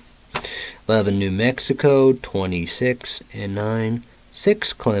 Yeah. 11 New Mexico, 26-9.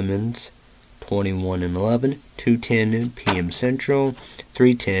 6 Clemens, 21 and 11, 2:10 p.m. Central,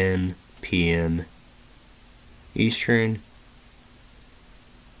 3:10 p.m. Eastern,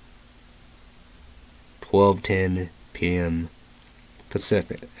 12:10 p.m.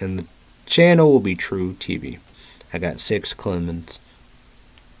 Pacific. And the channel will be True TV. I got 6 Clemens.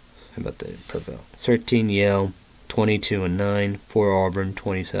 How about the Purple? 13 Yale, 22 and 9, 4 Auburn,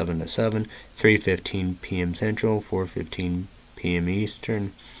 27 to 7, 3:15 p.m. Central, 4:15 p.m.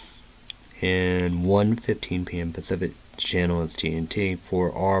 Eastern, and 1:15 p.m. Pacific. Channel is TNT.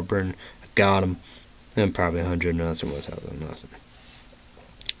 4 Auburn, I got them, and probably 100 nothing, what's out of nothing.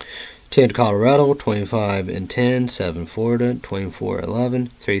 10 Colorado, 25 and 10, 7 Florida,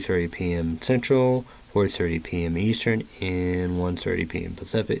 24-11, 3:30 p.m. Central, 4:30 p.m. Eastern, and 1:30 p.m.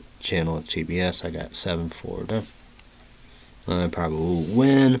 Pacific. Channel is TBS. I got 7 Florida. I probably will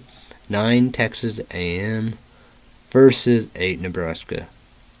win. 9 Texas A&M versus 8 Nebraska.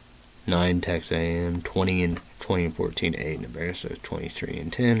 9 Texas A&M, 20 and 14, 8 Nebraska, 23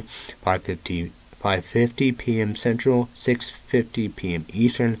 and 10, 5:50 p.m. Central, 6:50 p.m.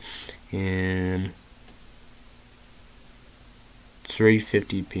 Eastern, and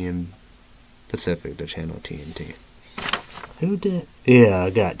 3:50 p.m. Pacific, the channel TNT. Who did? Yeah, I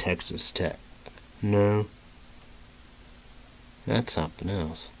got Texas Tech. No. That's something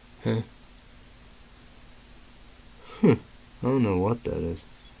else. Huh? I don't know what that is.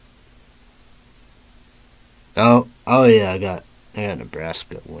 Oh yeah, I got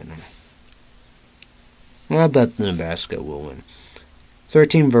Nebraska winning. Well, I bet the Nebraska will win.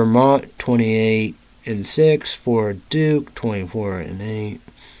 13 Vermont, 28 and 6. 4 Duke, 24 and 8.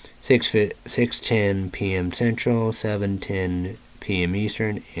 6:10 p.m. Central, 7:10 p.m.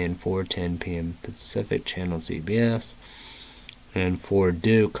 Eastern, and 4:10 p.m. Pacific. Channel CBS. And 4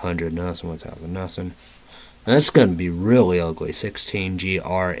 Duke, 100 nothing, 1,000 nothing. That's gonna be really ugly. 16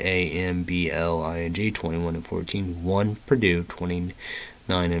 GRAMBLING, 21 and 14. 1 Purdue,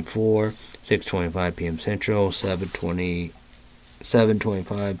 29 and 4. 6:25 p.m. Central,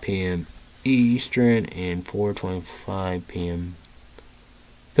 7:25 p.m. Eastern, and 4:25 p.m.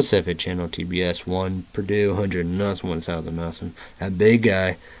 Pacific. Channel TBS. 1 Purdue, 100 nothing, 1,000 nothing. That big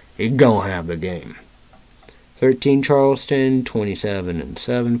guy, he gonna have a game. 13 Charleston, 27 and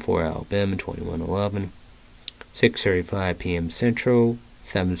 7. 4 Alabama, 21-11. 6:35 p.m. Central,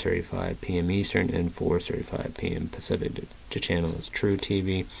 7:35 p.m. Eastern, and 4:35 p.m. Pacific. The channel is True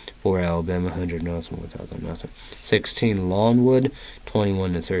TV. 4 Alabama, 100 nothing, 1,000 nothing. 16 Longwood,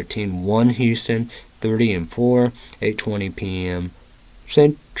 21 and 13. 1 Houston, 30 and 4. 8:20 p.m.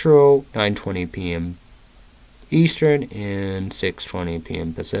 Central, 9:20 p.m. Eastern, and 6:20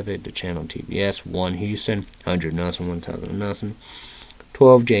 p.m. Pacific. The channel TBS. 1 Houston, 100 nothing, 1,000 nothing.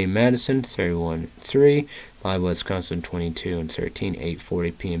 12 J Madison, 31 and 3. 5 Wisconsin, 22 and 13.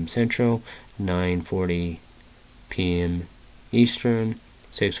 8:40 p.m. Central, 9:40 p.m. Eastern,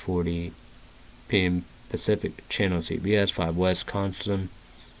 6:40 p.m. Pacific. Channel CBS. 5 Wisconsin,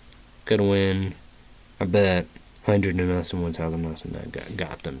 gonna win. I bet 100 nothing, 1,000 nothing. I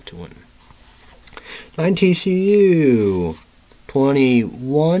got them to win. 9 TCU,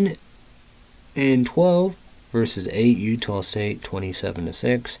 21 and 12 versus 8 Utah State, 27 to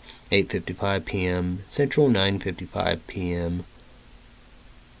 6. 8:55 p.m. Central, 9:55 p.m.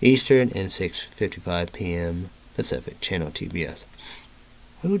 Eastern, and 6:55 p.m. Pacific. Channel TBS.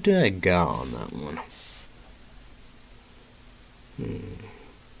 Who did I got on that one?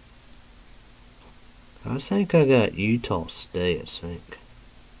 I think I got Utah State,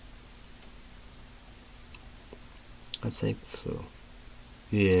 I think so.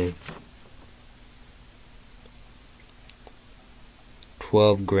 Yeah.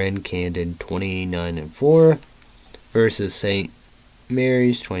 12 Grand Canyon, 29 and 4 versus St.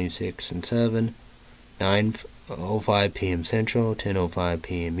 Mary's, 26 and 7. 9:05 p.m. Central, 10:05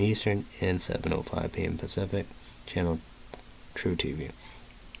 p.m. Eastern, and 7:05 p.m. Pacific. Channel True TV.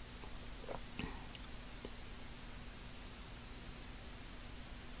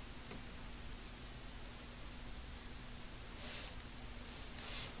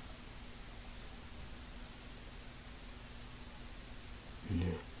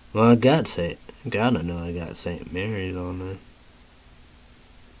 Well, I got St. Mary's on there.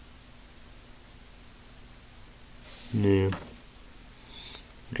 Yeah.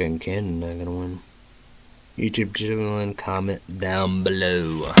 Grand Canyon not gonna win. YouTube channel and comment down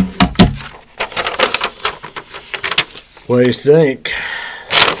below. What do you think?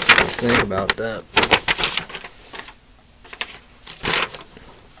 Think about that.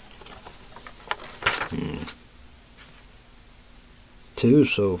 Two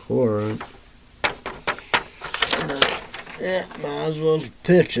so far, right? Yeah, might as well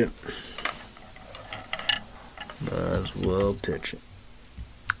pitch it. Might as well pitch it.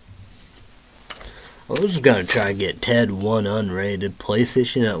 I was gonna try to get Ted 1 unrated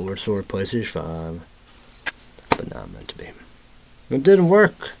PlayStation Network Store PlayStation 5, but not meant to be. It didn't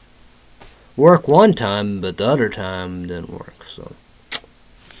work. Worked one time, but the other time didn't work. So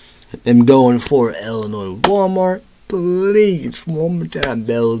I'm going for Illinois Walmart. Please, one more time,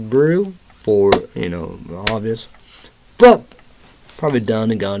 Bell's Brew for obvious, but probably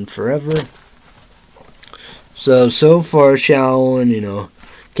done and gone forever. So far, Shaolin,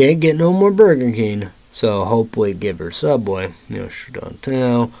 can't get no more Burger King. So hopefully give her Subway. She's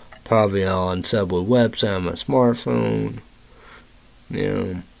downtown. Probably on Subway website on my smartphone.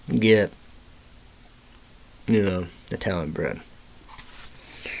 Get, Italian bread.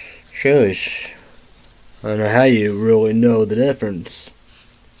 Shush. I don't know how you really know the difference.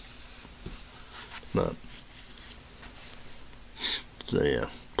 But, so yeah.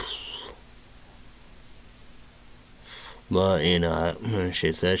 But,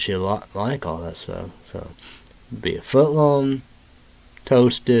 she said she like all that stuff. So, be a footlong,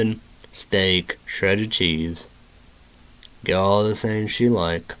 toasted, steak, shredded cheese. Get all the things she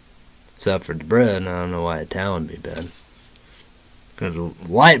like. Except for the bread. I don't know why Italian be bad. Because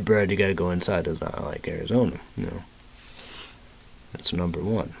white bread, you gotta go inside. Does not like Arizona. That's number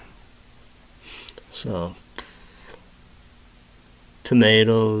one. So,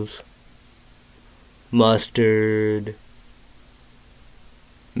 tomatoes, mustard,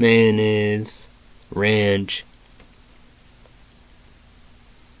 mayonnaise, ranch,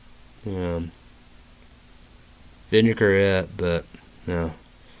 vinaigrette, but no,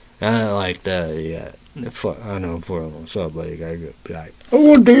 I don't like that yet. I know for somebody, you gotta be like, I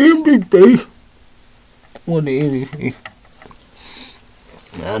want the MVP. I want the anything.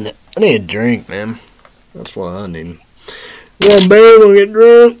 I need a drink, man. That's what I need. One beer, we'll get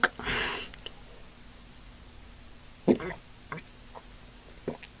drunk.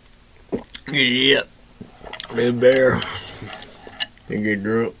 Yep. Big bear. And get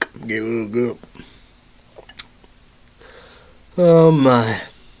drunk. Get a little good. Oh my.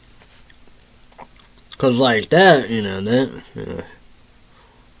 Cause like that,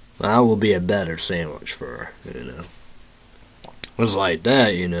 I will be a better sandwich for her, Cause like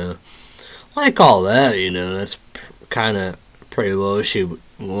that, like all that, that's kind of pretty what she would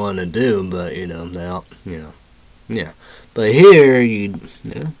want to do, but, yeah. But here,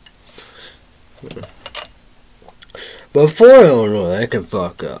 Before Illinois, I can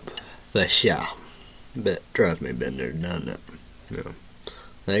fuck up. For sure. But trust me, been there, done that.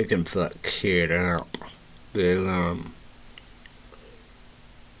 They can fuck it up. They,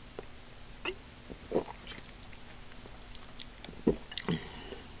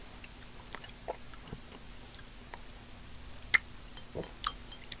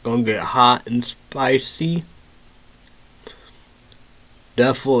 gonna get hot and spicy.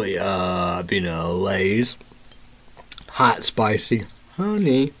 Definitely, Lay's. Hot, spicy,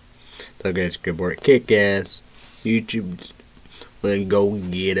 honey. So guys, good work. Kick ass. YouTube. Then go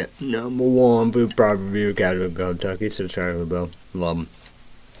get it. Number one food product review. Casual Kentucky. Subscribe to the bell. Love them.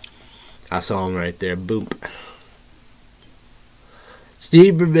 I saw him right there. Boop.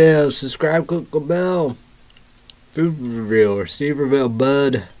 Steve Revell. Subscribe. Click the bell. Food reviewer. Steve Revell,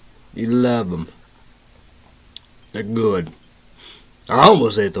 bud. You love them. They're good. I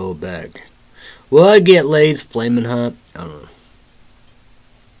almost ate the whole bag. Will I get Lay's Flamin' Hot? I don't know.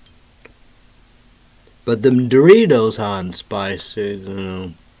 But them Doritos hot and spicy,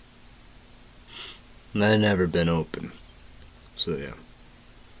 they've never been open. So yeah.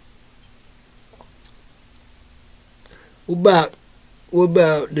 What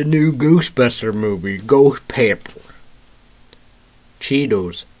about the new Ghostbuster movie, Ghost Pepper?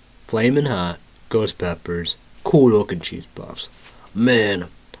 Cheetos, Flamin' Hot, Ghost Peppers, cool looking cheese puffs. Man,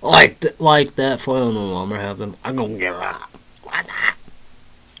 like that for I don't know Walmart have them. I'm gonna get a lot. Why not?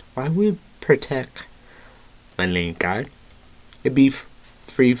 Why we protect my link card? It'd be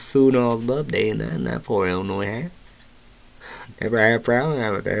free food all above day and night, not for Illinois has. Never have problem.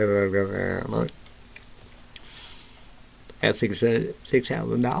 Have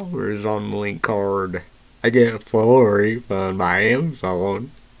 $6,000 on the link card. I get a full refund by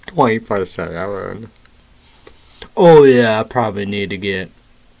Amazon 24/7. Oh yeah, I probably need to get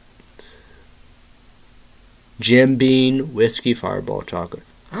Jim Beam whiskey fireball chocolate.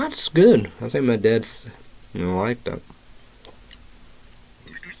 That's good. I think my dad's like that.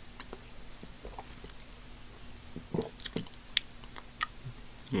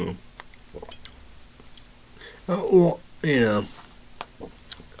 Oh, well,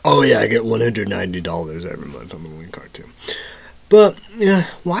 oh yeah, I get $190 every month on the link card too. But yeah,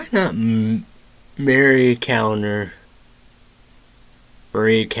 why not Mary Counter,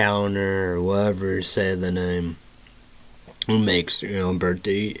 Marie Counter, or whatever you say the name, who makes,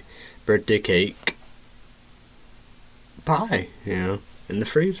 birthday cake pie, in the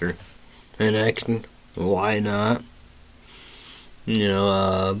freezer. And I can, why not?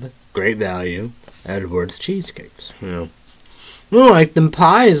 Great value, Edwards cheesecakes, I don't like them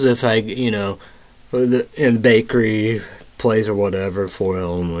pies if I, in the bakery place or whatever, for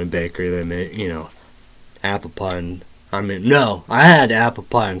Illinois bakery, they make, apple pie and, no, I had apple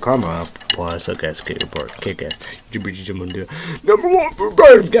pie and caramel apple pie, suck ass, kick apart, kick ass, number one for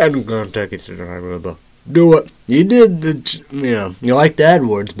bird, Kentucky, do it. You did you like the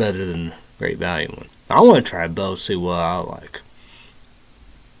Edwards better than Great Value one. I want to try both, see what I like.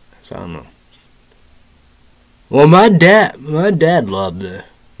 So I don't know. Well, my dad loved it.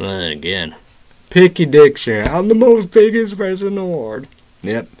 Well, then again, Picky Dictionary. I'm the most biggest person in the world.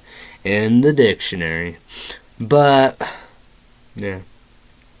 Yep, in the dictionary. But yeah.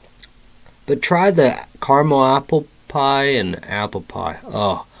 But try the caramel apple pie and apple pie.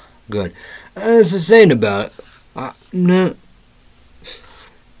 Oh, good. That's the saying about it. No,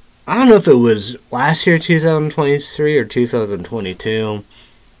 I don't know if it was last year, 2023, or 2022.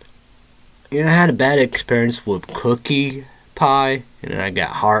 I had a bad experience with cookie pie, and I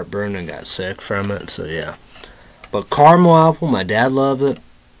got heartburn and got sick from it, so yeah. But caramel apple, my dad loved it.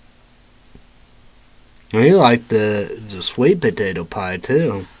 And he liked the sweet potato pie,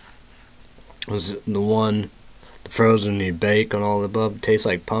 too. It was the one, the frozen you bake and all the above, it tastes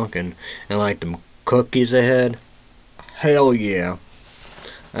like pumpkin. And like them cookies they had, hell yeah.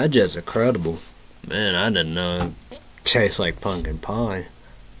 That's just incredible. Man, I didn't know it tastes like pumpkin pie.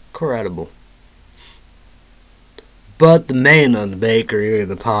 Incredible. But the man of the bakery, or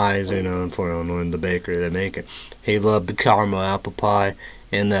the pies, for Illinois, the bakery they make it, he loved the caramel apple pie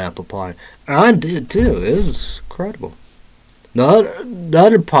and the apple pie. I did too. It was incredible. The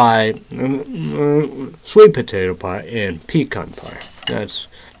other pie, sweet potato pie and pecan pie. That's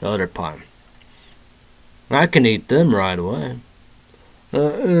the other pie. I can eat them right away.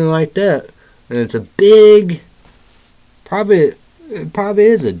 Like that. And it's a big, it probably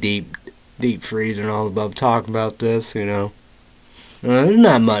is a deep freezer and all above talking about this, There's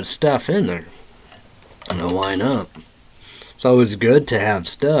not much stuff in there. Why not? It's always good to have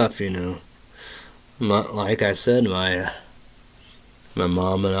stuff, Like I said, my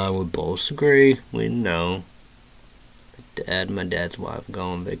mom and I would both agree. We know my dad's wife go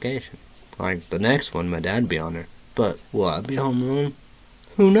on vacation. Like the next one, my dad'd be on there. But will I be home alone?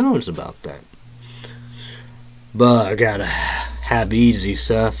 Who knows about that? But I gotta have easy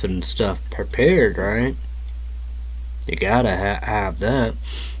stuff and stuff prepared, right? You gotta have that.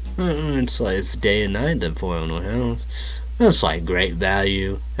 It's like it's day and night then for Illinois house. It's like Great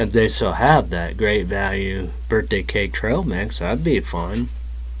Value. If they still have that Great Value birthday cake trail mix, that'd be fun.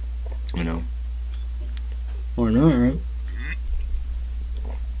 Or not, right?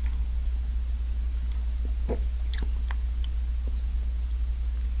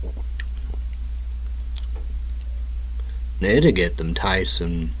 Need to get them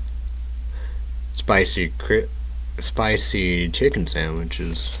Tyson spicy chicken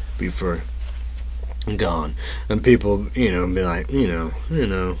sandwiches before gone, and people, be like,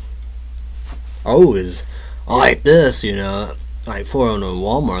 always like this, like for on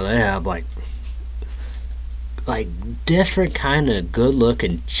Walmart, they have like different kind of good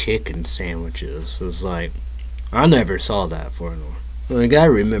looking chicken sandwiches. It's like I never saw that for no. I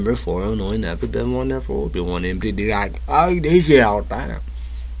gotta remember, 409 never been one, never will be one MTD. Like, I eat this shit all the time.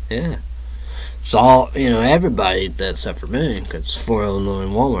 Yeah. So, everybody eat that except for me, because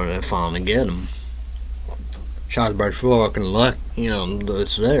 409 Walmart, I finally get them. Shottsburg fucking luck,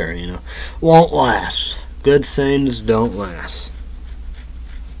 it's there, Won't last. Good things don't last.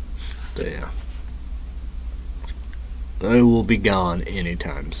 So, yeah. They will be gone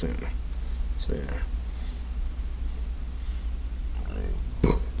anytime soon. So, yeah.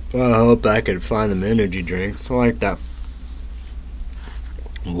 Well, I hope I can find them energy drinks. I like that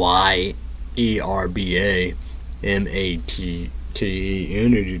YERBA MATTE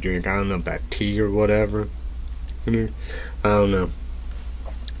energy drink. I don't know if that's tea or whatever. I don't know.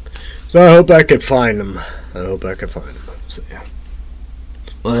 So I hope I can find them. So yeah.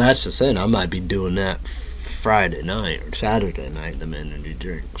 Well, that's the thing. I might be doing that Friday night or Saturday night. Them energy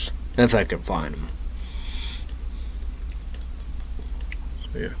drinks, if I can find them.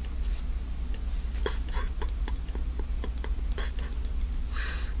 So yeah.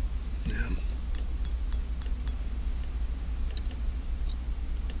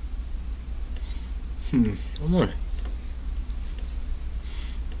 I want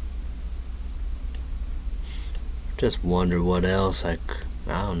Just wonder what else I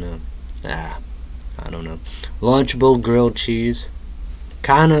don't know. I don't know. Lunchable grilled cheese.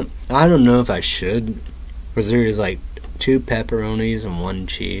 Kinda, I don't know if I should. Because there's like 2 pepperonis and 1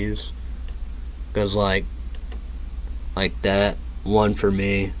 cheese. Because like that. 1 for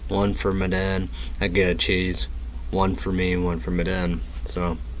me, 1 for my dad. I get a cheese. 1 for me, 1 for my dad.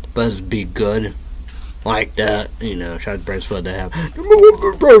 So, but it'd be good. Like that, you know, try to price what they have.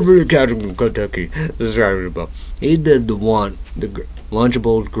 Kentucky. This is right about. He did the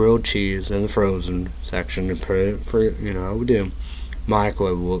Lunchables grilled cheese in the frozen section and put it for, you know, I would do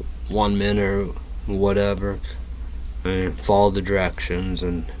microwave 1 minute or whatever, and follow the directions,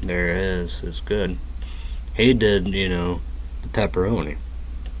 and there it is. It's good. He did, you know, the pepperoni.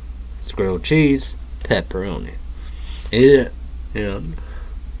 It's grilled cheese, pepperoni. He did, you know.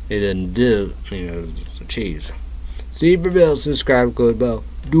 He didn't do, you know, the cheese. Steve Bell, subscribe, go about.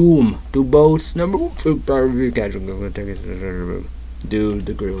 Do both. Number 1 food power review. Do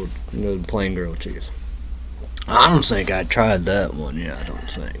the grilled, you know, the plain grilled cheese. I don't think I tried that one yet. I don't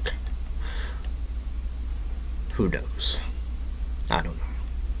think. Who knows? I don't know.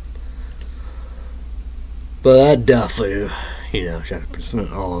 But I definitely, you know, try to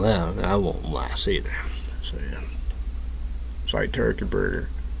present all that. I won't last either. So yeah. It's like turkey burger.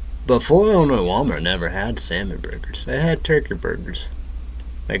 Before, I don't know, Walmart never had salmon burgers. They had turkey burgers.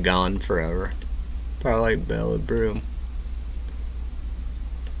 They're gone forever. Probably like Bella Brew.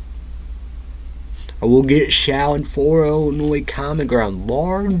 I will get Shao and 4 Illinois Common Ground.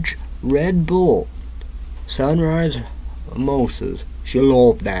 Large Red Bull. Sunrise mimosas. She'll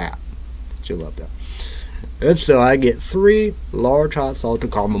love that. She'll love that. And so I get 3 large hot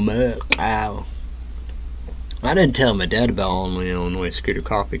salted caramel milk. Wow. I didn't tell my dad about only Illinois Scooter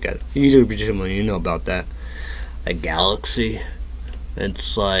Coffee, guys. Usually, you know about that. Like Galaxy.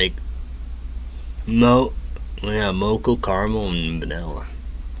 It's like mocha, caramel, and vanilla.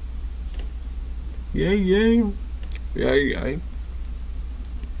 Yay, yay. Yay, yay.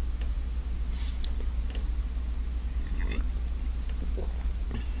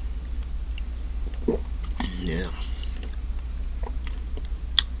 Yeah.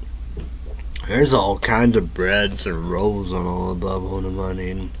 There's all kinds of breads and rolls and all above on them I'm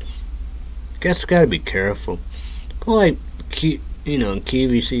eating. Guess I gotta be careful. But like, you know,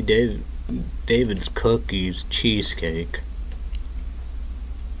 QVC David's Cookies cheesecake.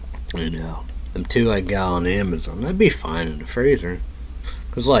 You know, them 2 I got on Amazon. That'd be fine in the freezer.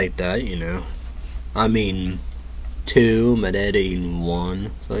 Cause like that, you know. I mean, 2. My dad eating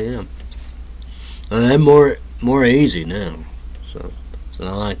 1. So yeah. And they're more easy now. So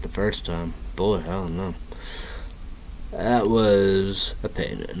not like the first time. Boy, I don't know. That was a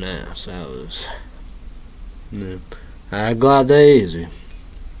pain in the ass. That was. Yeah. I'm glad they're easy.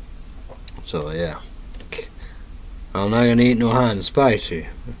 So yeah. I'm not gonna eat no hot and spicy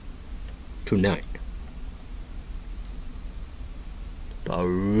tonight. But I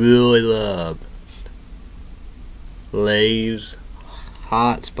really love Lay's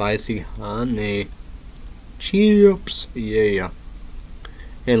hot spicy honey chips. Yeah.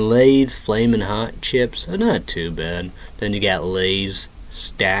 And Lay's Flamin' Hot chips are not too bad. Then you got Lay's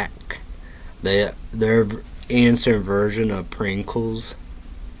Stack. Their answer version of Pringles.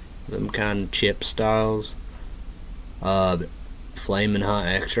 Them kind of chip styles. Flamin' Hot,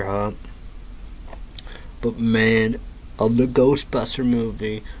 Extra Hot. But man, of the Ghostbuster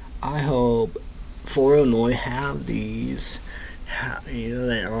movie, I hope 4 Illinois have these. You know,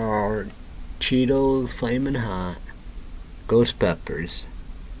 they are Cheetos Flamin' Hot, Ghost Peppers,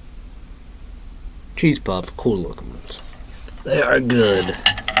 Cheese Puff, cool looking ones. They are good.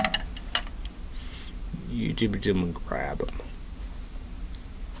 You can grab them.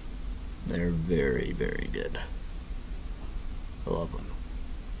 They're very, very good. I love them.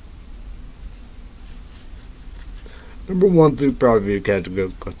 Number 1 food probably catch a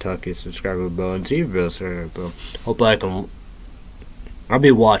good Kentucky. Subscribe to Bo and see Bill. Hope I can. I'll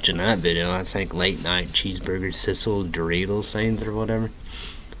be watching that video. I think late night cheeseburgers, Sissel Doritos things or whatever.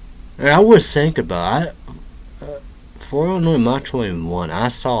 And I was thinking about it. 4 Illinois Macho in 1. I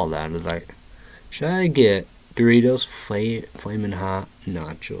saw that. I was like, should I get Doritos Flamin' Hot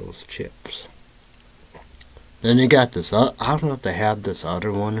Nachos chips? Then they got this. I don't know if they have this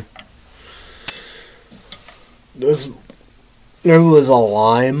other one. There was a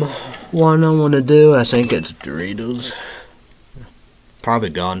lime one I want to do. I think it's Doritos. Probably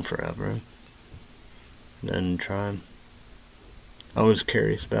gone forever. Then try 'em. I was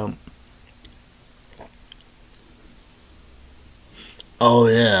curious about. Oh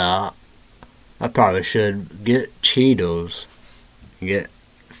yeah, I probably should get Cheetos. Get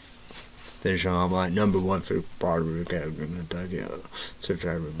Finish on like #1 for barbecue category in Kentucky.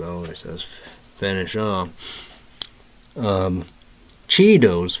 Subscriber Bo, it says finish on.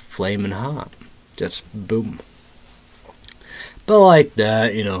 Cheetos Flamin' Hot. Just boom. But like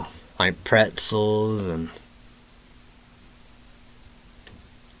that, you know, like pretzels and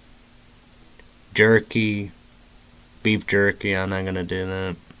jerky, beef jerky, I'm not gonna do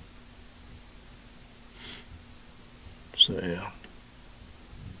that. So yeah.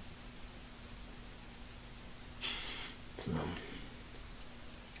 So.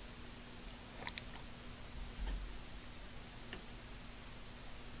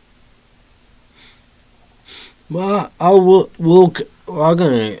 Well, I'm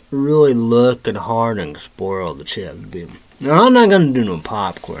gonna really look and hard and explore all the chips. Now, I'm not gonna do no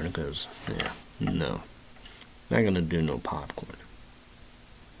popcorn because, yeah, no. Not gonna do no popcorn.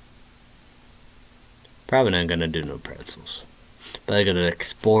 Probably not gonna do no pretzels. But I'm gonna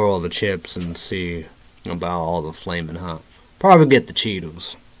explore all the chips and see about all the Flamin' Hot. Probably get the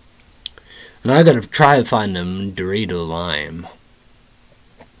Cheetos. And I gotta try to find them Dorito Lime.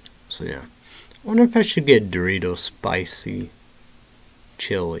 So yeah. I wonder if I should get Dorito Spicy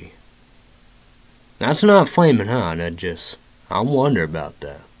Chili. That's not Flamin' Hot, I wonder about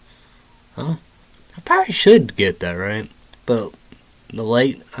that. Huh? I probably should get that, right? But the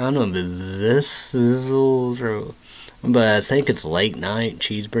late, I don't know if it's this sizzles or, but I think it's late night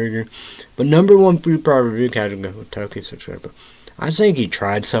cheeseburger. But #1 food product review category, Kentucky subscriber. I think he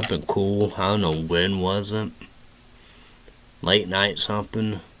tried something cool. I don't know when was it. Late night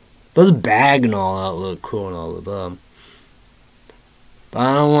something. But the bag and all that look cool and all above. But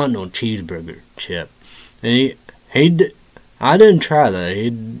I don't want no cheeseburger chip. And I didn't try that.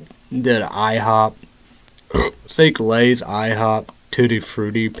 He did IHOP, steak Lay's IHOP Tutti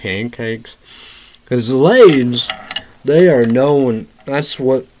Frutti pancakes. Because the Lay's, they are known, that's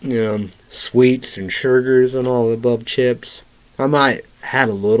what, you know, sweets and sugars and all the above chips. I might had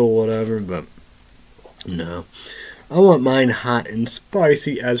a little whatever, but no. I want mine hot and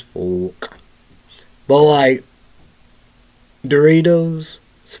spicy as fuck. But like Doritos,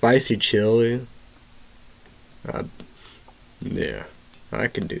 spicy chili. Yeah, I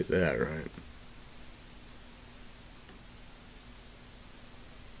can do that, right?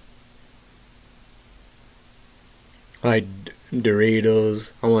 Like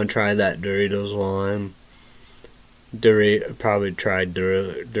Doritos. I want to try that Doritos lime. Probably tried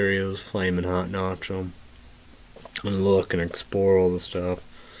Doritos Flamin' Hot Nacho. And look and explore all the stuff.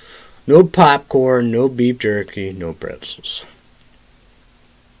 No popcorn, no beef jerky, no pretzels.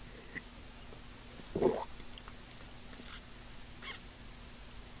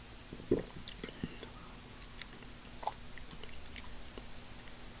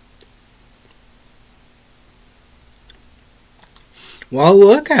 Well,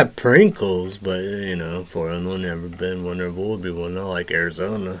 look at Pringles, but you know, for one never been one, there will be one. Not like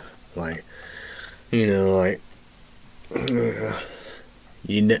Arizona, like you know, like.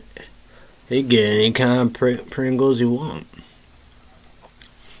 You get any kind of Pringles you want.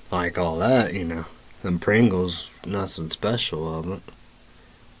 Like all that, you know. Them Pringles, nothing special of it.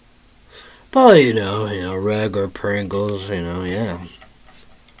 But, you know, regular Pringles, yeah.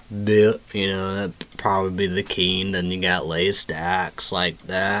 You know, that'd probably be the key. And then you got Lay's stacks like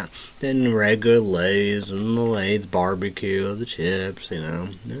that. Then regular Lay's and the Lay's barbecue, the chips, yeah.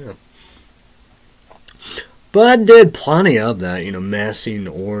 But I did plenty of that, messing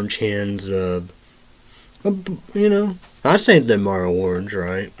orange cans of, I think them are orange,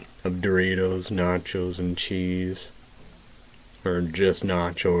 right? Of Doritos, nachos, and cheese. Or just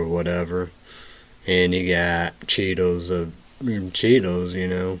nacho or whatever. And you got Cheetos of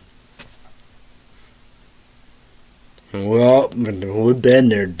Cheetos, Well, we've been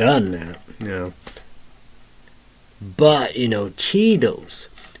there, done that, But, Cheetos,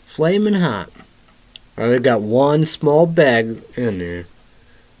 Flamin' Hot. They've got one small bag in there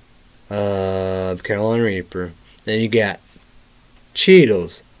of Carolina Reaper. Then you got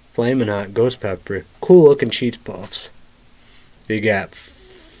Cheetos, Flamin' Hot, Ghost Pepper, cool looking cheese puffs. You got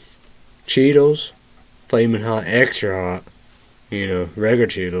Cheetos, Flamin' Hot, Extra Hot, regular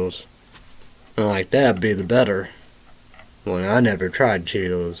Cheetos. And like that'd be the better. Well, I never tried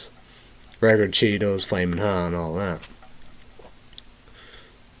Cheetos, regular Cheetos, Flamin' Hot, and all that.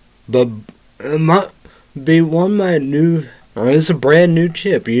 But be one of my new. It's a brand new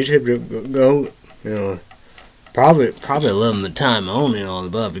chip. You should go, probably 11 at a time only all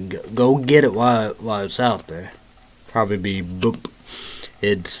above. And go get it while it's out there. Probably be boop.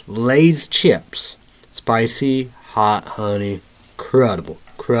 It's Lay's chips, spicy, hot honey, credible.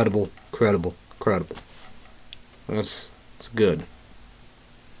 It's good.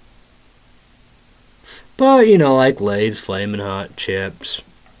 But, you know, like Lay's Flamin' Hot chips,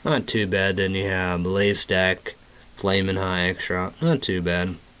 not too bad. Then you have Lay's Stack Flamin' Hot Extra, not too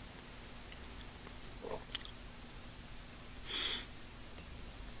bad.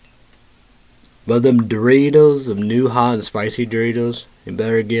 But them Doritos, them new hot and spicy Doritos, you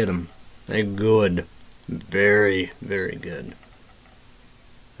better get them. They're good. Very, very good.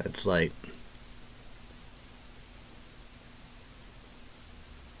 That's like...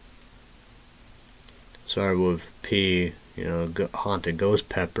 Sorry with P, you know, haunted ghost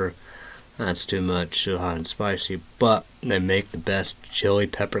pepper. That's too much, too hot and spicy. But they make the best chili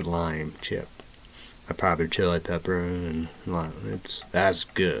pepper lime chip. I probably chili pepper and lime. That's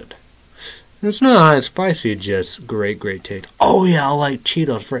good. It's not hot and spicy, just great, great taste. Oh yeah, I like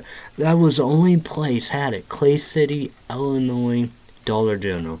Cheetos. That was the only place had it. Clay City, Illinois, Dollar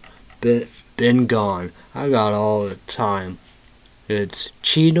General. Been gone. I got all the time. It's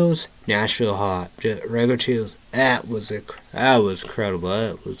Cheetos, Nashville Hot, just regular Cheetos. That was incredible.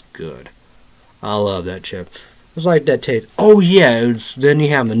 That was good. I love that chip. It's like that taste. Oh yeah, then you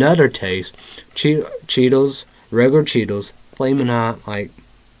have another taste. Cheetos, regular Cheetos, Flamin' Hot, like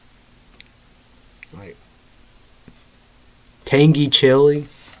tangy chili.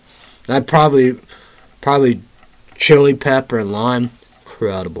 That probably chili pepper and lime.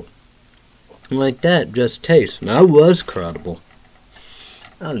 Incredible. Like that, just taste. And that was incredible.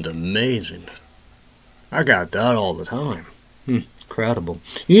 That was amazing. I got that all the time. Incredible.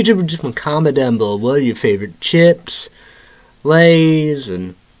 YouTube, just comment down below what are your favorite chips, Lay's,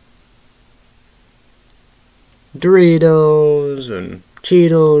 and Doritos, and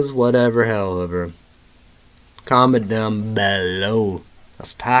Cheetos, whatever, however. Comment down below.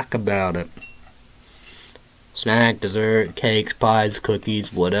 Let's talk about it. Snack, dessert, cakes, pies,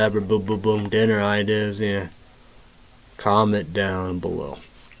 cookies, whatever, boom, boom, boom, dinner ideas, yeah. Comment down below.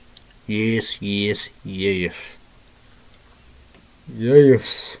 Yes, yes, yes.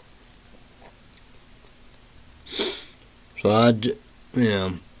 Yes. So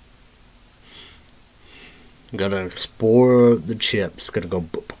gotta explore the chips. Gotta go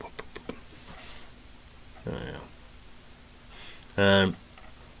boop, boop, boop, boop.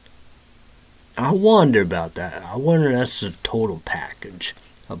 I wonder about that. I wonder if that's the total package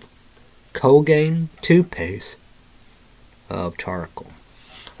of Colgate toothpaste of charcoal.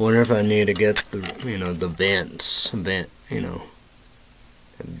 I wonder if I need to get the vents,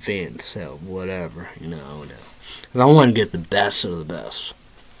 whatever, because I want to get the best of the best.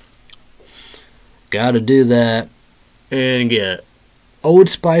 Got to do that and get Old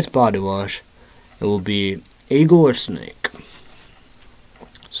Spice body wash. It will be Eagle or Snake.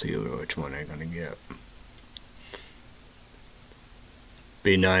 See which one I'm gonna get.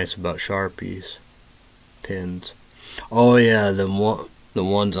 Be nice about Sharpies, pins. Oh yeah, the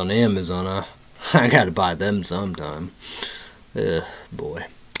ones on Amazon. I gotta buy them sometime. Boy.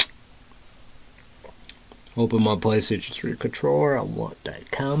 Open my PlayStation 3 controller. I want that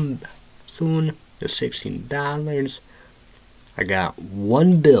come soon. The $16. I got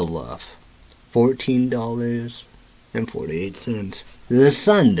one bill left. $14.48. This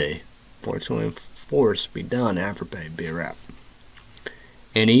Sunday. 4/24 to be done. Afterpay be a wrap.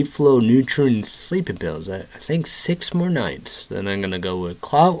 And E-Flow Nutrient sleeping pills. I think 6 more nights. Then I'm gonna go with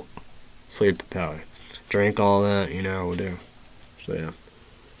Clout sleeping powder. Drink all that, I will do. So yeah.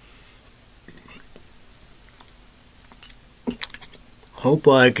 Hope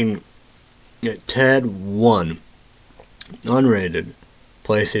I can get Ted 1 unrated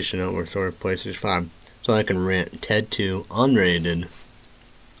PlayStation Network or PlayStation 5, so I can rent Ted 2 unrated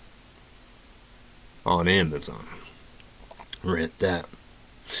on Amazon. Rent that.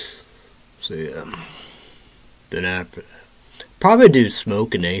 So yeah. Then after that, probably do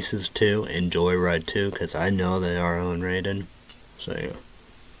Smoking Aces 2 and Joyride 2, because I know they are unrated. So yeah.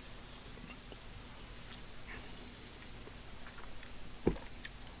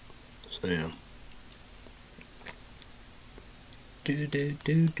 So yeah.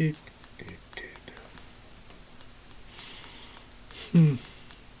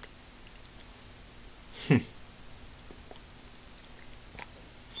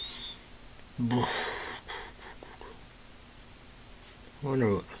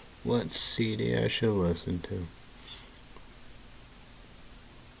 Wonder what CD I should listen to.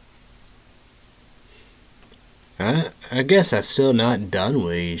 I guess I'm still not done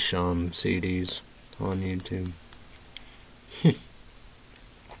with these CDs on YouTube.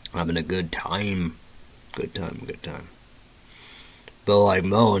 Having a good time. Good time. But like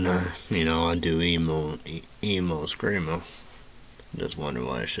Mo and I do emo screamo. Just wonder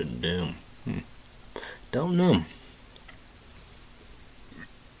what I should do. Don't know.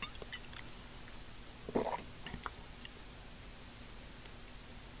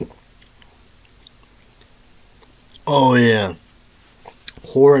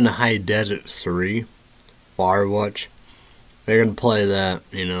 Horror in the High Desert 3, Firewatch. They're gonna play that,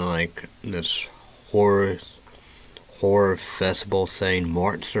 you know, like this horror festival saying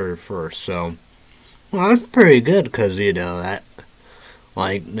March 31st. So, well, that's pretty good because, you know, that,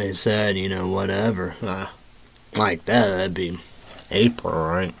 like they said, you know, whatever. Like that'd be April,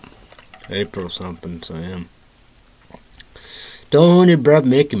 right? April something, so yeah. Don't hold your breath,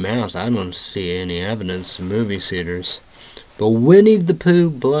 Mickey Mouse. I don't see any evidence in movie theaters. But Winnie the Pooh,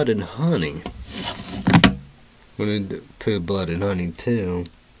 Blood and Honey. Winnie the Pooh, Blood and Honey 2.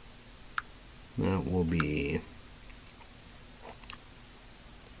 That will be...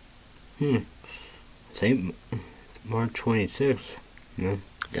 It's March 26th. Yeah,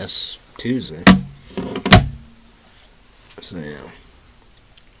 I guess Tuesday. So yeah.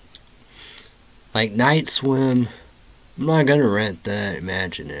 Like Night Swim, I'm not gonna rent that.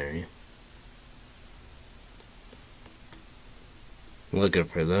 Imaginary. Looking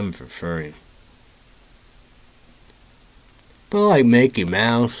for them for free. But like Mickey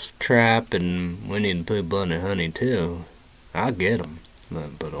Mouse, Trap, and Winnie the Pooh, Blood and Honey too. I'll get them.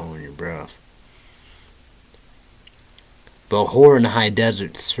 But on your breath. But Horror in the High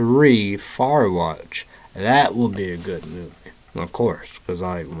Desert 3, Firewatch. That will be a good movie. Of course, because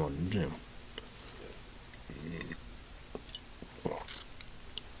I wanted to.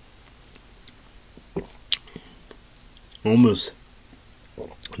 Almost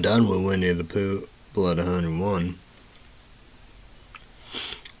done with Winnie the Pooh, Blood and Honey 1.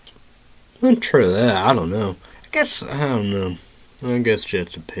 I'm sure of that. I don't know. I don't know. I guess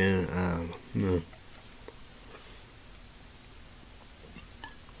just a pen. I don't know.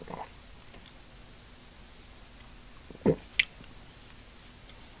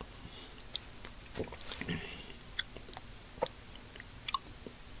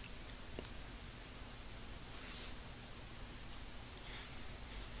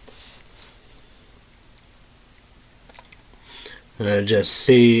 Just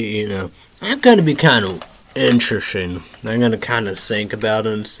see, you know, I'm going to be kind of interesting. I'm going to kind of think about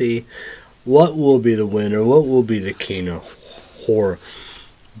it and see what will be the winner, what will be the king of horror.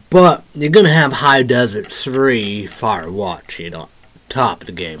 But you're going to have High Desert 3 Firewatch, you know, top of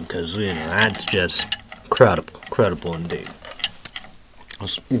the game, because, you know, that's just incredible indeed.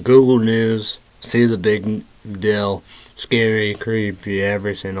 Google News, see the big deal, scary, creepy,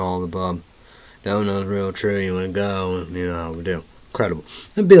 everything, all the above. Don't know the real true, you want to go, and you know how we do. Incredible.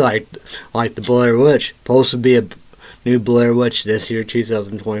 It'd be like the Blair Witch. Supposed to be a new Blair Witch this year,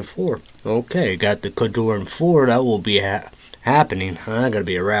 2024. Okay, got the Conjuring 4. That will be happening. I'm gonna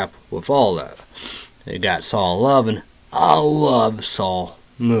be a wrap with all that. They got Saw 11. I love Saw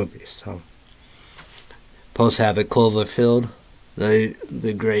movies. So, Post Havoc, Cloverfield,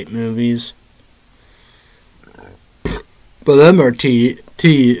 the great movies. But them are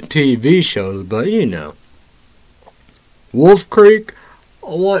TV shows. But you know. Wolf Creek,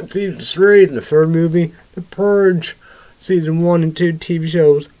 I want season 3, the third movie, The Purge, season 1 and 2 TV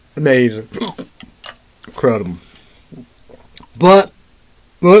shows, amazing, incredible. But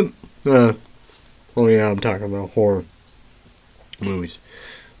oh yeah, I'm talking about horror movies.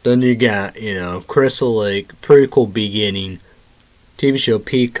 Then you got, you know, Crystal Lake, prequel beginning, TV show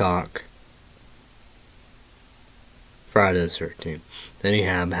Peacock, Friday the 13th. Then you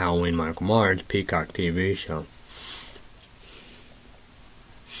have Halloween Michael Myers, Peacock TV show.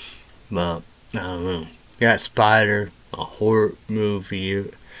 But, I don't know. You got Spider, a horror movie,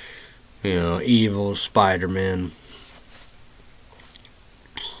 you know, evil Spider-Man.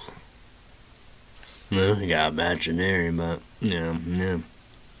 No, you got Imaginary, but, yeah.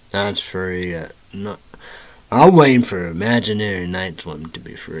 That's free. I'm waiting for Imaginary Night Swim to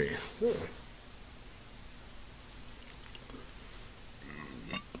be free.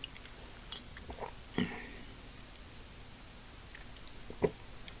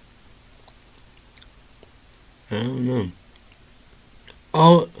 I don't know.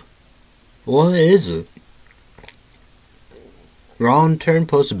 Oh, what is it? Wrong Turn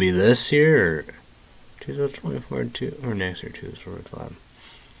supposed to be this year or 2024 or next year, 2025?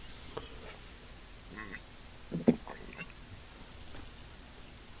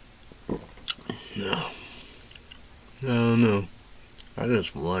 No. I don't know. I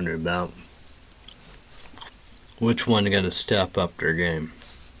just wonder about which one is going to step up their game.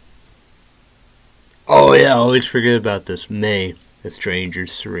 Oh yeah, I always forget about this. May, The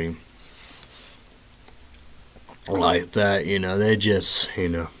Strangers 3. Like that, you know, they just, you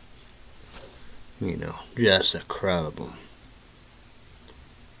know, just incredible.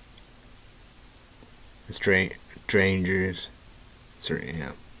 Strangers 3,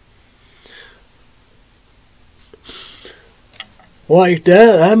 yeah. Like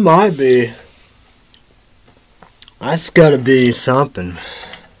that, that might be. That's gotta be something.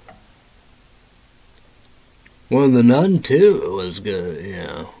 Well, The Nun too was good, you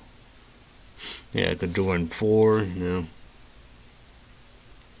know. Yeah, Conjuring 4, you know.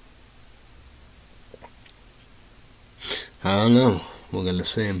 I don't know. We're gonna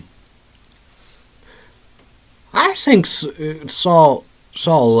see. I think Saw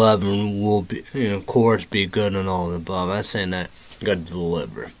 11 will be, you know, of course, be good and all the above. I'm saying that got to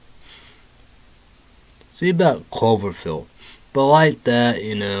deliver. See about Cloverfield, but like that,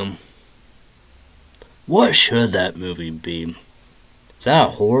 you know. What should that movie be? Is that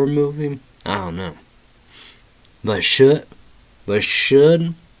a horror movie? I don't know. But should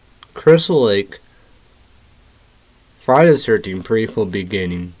Crystal Lake, Friday the 13th prequel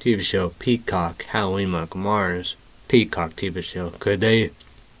beginning TV show, Peacock, Halloween Michael Myers, Peacock TV show, could they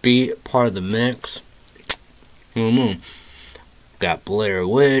be part of the mix? I don't know. Got Blair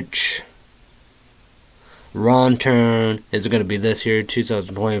Witch, Wrong Turn. Is it going to be this year,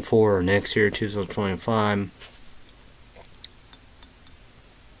 2024, or next year, 2025?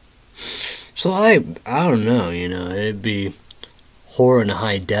 So I don't know, you know, it'd be Horror in the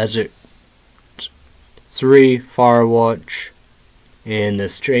High Desert, 3, Firewatch, and The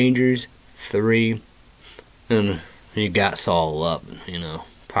Strangers, 3, and you got Saw 11, you know,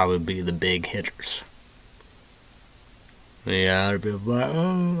 probably be the big hitters. Yeah, I'd be like,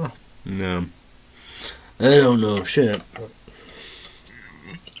 oh, no. I don't know shit.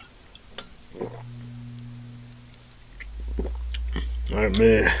 Alright,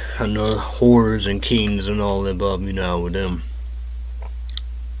 man. I know horrors and kings and all the above, you know, with them.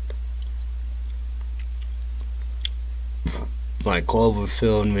 Like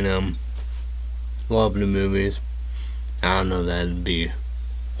Cloverfield, you know. Love the movies. I don't know if that'd be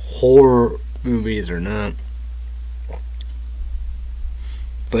horror movies or not.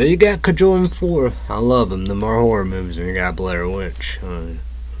 But you got Conjuring 4. I love them. The more horror movies. And you got Blair Witch. And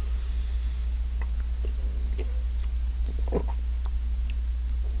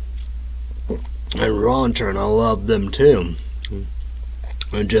Wrong Turn. I love them too.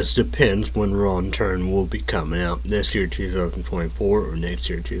 It just depends when Wrong Turn will be coming out. This year 2024 or next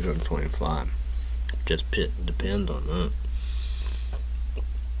year 2025. Just depends on that.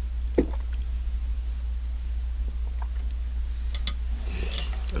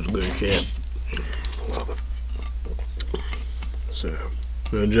 That's good shit. Love it. So,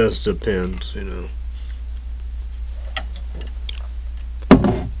 it just depends, you know.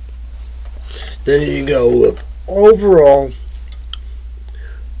 Then you go with overall,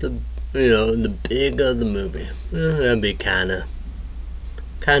 the big of the movie. That'd be kind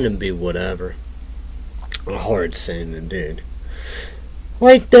of be whatever. A hard saying to do.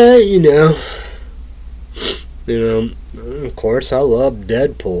 Like that, you know. You know, of course, I love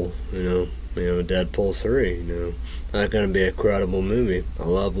Deadpool. You know, Deadpool 3. You know, that's gonna be a incredible movie. I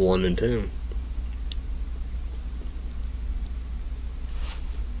love 1 and 2.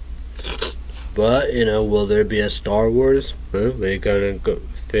 But you know, will there be a Star Wars? Well, they gotta go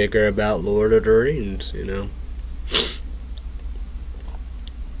figure about Lord of the Rings. You know, is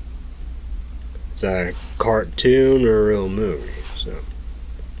that a cartoon or a real movie? So.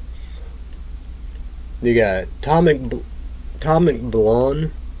 You got Atomic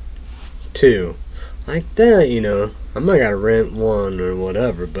Blonde 2. Like that, you know. I'm not gonna rent 1 or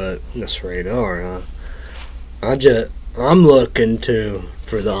whatever, but that's radar, huh? I'm looking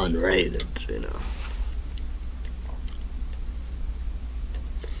for the unrated, you know.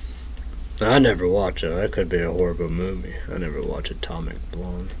 I never watch it. That could be a horrible movie. I never watch Atomic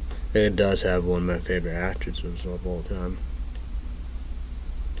Blonde. It does have one of my favorite actresses of all time.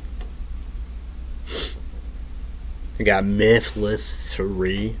 I got Mythless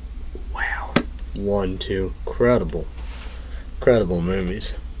 3. Wow. 1, 2. Incredible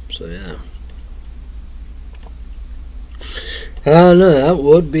movies. So, yeah. I don't know. That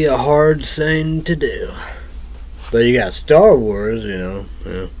would be a hard thing to do. But you got Star Wars, you know.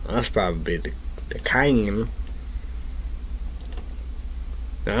 That's probably the king.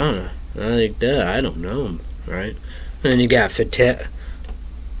 I don't know. I think that. I don't know him, right? And you got that'd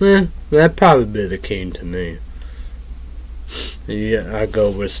probably be the king to me. Yeah, I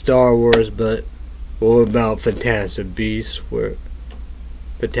go with Star Wars, but what about Fantastic Beasts?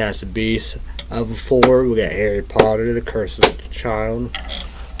 Fantastic Beasts of 4, we got Harry Potter, The Curse of the Child.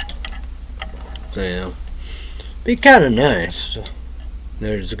 So, yeah, be kind of nice.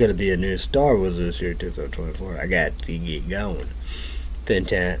 There's going to be a new Star Wars this year, 2024. I got to get going.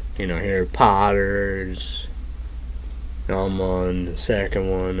 Harry Potter's. I'm on the second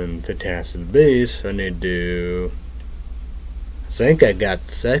one, and Fantastic Beasts. I need to do think I got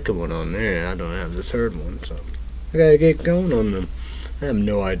the second one on there. I don't have the third one, so I gotta get going on them. I have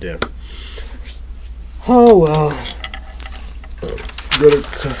no idea. Oh well. Gonna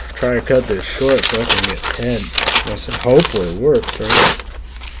try to cut this short so I can get 10. Hopefully it works, right?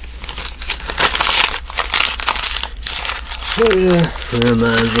 So yeah, I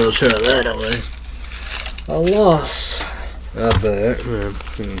might as well try that away. A loss. I bet.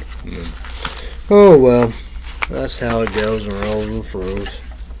 Oh well. That's how it goes and rolls and throws.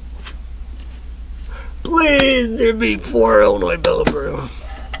 Please, there be 4 Illinois Billabrew.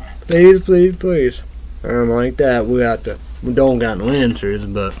 Please, please, please. Like that, we don't got no answers,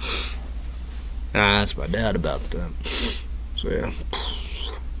 but I asked my dad about that. So yeah.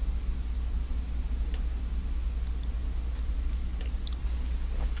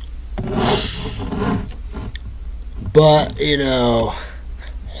 But, you know,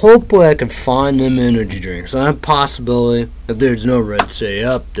 hopefully I can find them energy drinks. I have a possibility, if there's no Red City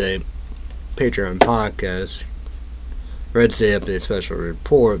Update, Patreon podcast, Red City Update special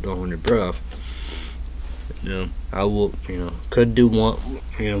report, the 100 Breath. You know, I will, could do one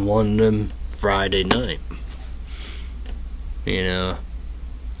of them Friday night. I'm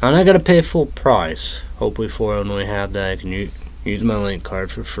not going to pay full price. Hopefully for Illinois have that. I can use my link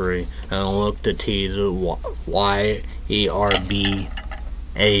card for free. I'll look the T's YERBAMATTE.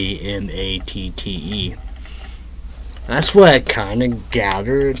 That's what I kind of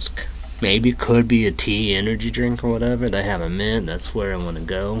gathered. Maybe could be a tea energy drink or whatever. They have a mint. That's where I want to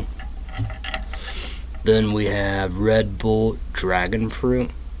go. Then we have Red Bull Dragon Fruit.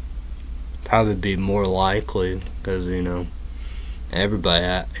 Probably be more likely because everybody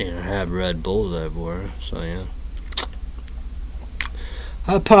have Red Bulls everywhere. So yeah.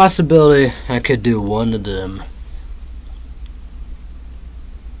 A possibility I could do one of them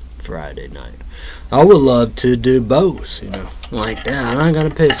Friday night. I would love to do both, like that. I'm not gonna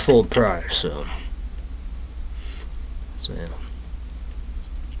pay full price, so yeah.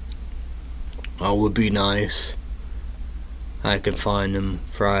 It would be nice. I could find them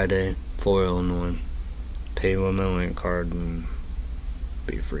Friday for Illinois. Pay with my link card and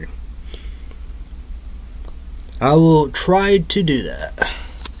be free. I will try to do that.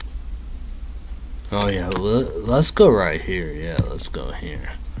 Oh yeah, let's go right here. Yeah, let's go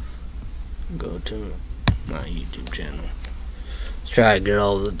here. Go to my YouTube channel. Let's try to get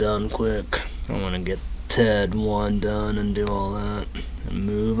all of it done quick. I want to get TED 1 done and do all that and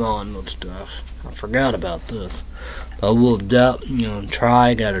move on with stuff. I forgot about this. But we'll gotta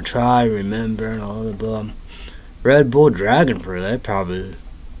try, remember, and all the above. Red Bull Dragon Fruit, they probably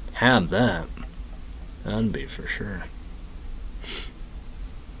have that. That'd be for sure.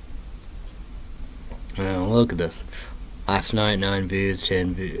 Now look at this. Last night 9 views,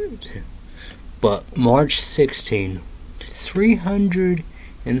 10 views. But March 16,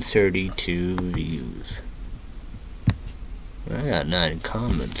 332 views. I got 9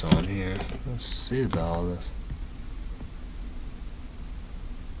 comments on here. Let's see about all this.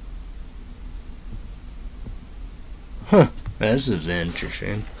 Huh, this is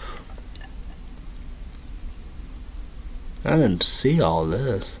interesting. I didn't see all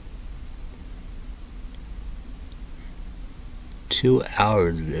this. 2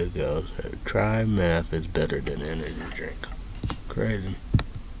 hours ago, so try math is better than energy drink. Crazy.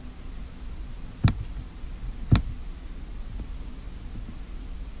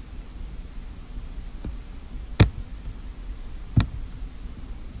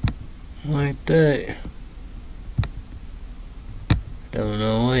 Like that. Don't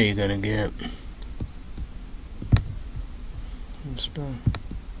know what you're gonna get. Stuff.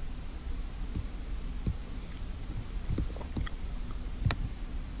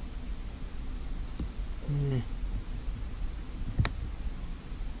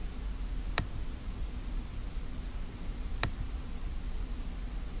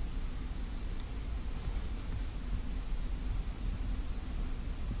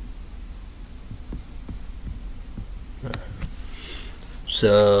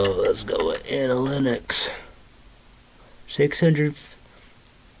 So let's go with analytics. 600.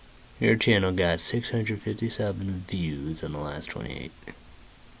 Your channel got 657 views in the last 28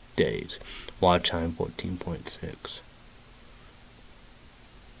 days. Watch time 14.6.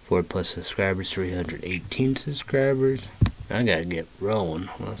 4+ subscribers, 318 subscribers. I gotta get rolling.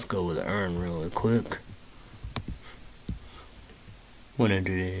 Let's go with the earn really quick.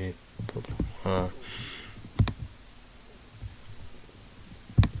 108.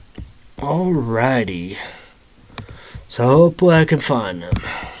 Alrighty. So hopefully I can find them.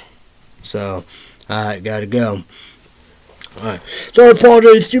 So, alright, gotta go. Alright. So I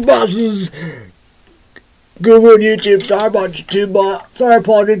apologize to you bosses. Google, YouTube, sorry,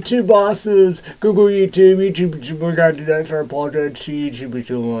 apologize, two bosses. Google, YouTube, we're gonna do that. Sorry, apologize to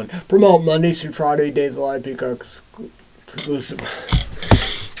YouTube, one. Promote Mondays through Friday, days of live, Peacock exclusive.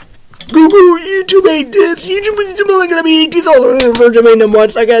 Google, YouTube ain't this. YouTube is only gonna be $18 Virgin made them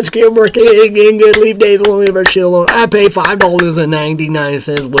once. I got scam working again. Good leave days only ever chill on. I pay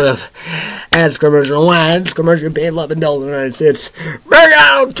 $5.99 with ads commercial. Ads commercial pay $11.09. Bring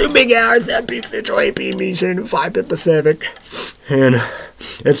out 2 big hours. That beats Central 8 p.m. Eastern, 5 p.m. Pacific. And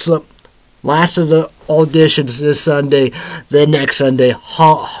it's the last of the auditions this Sunday. The next Sunday,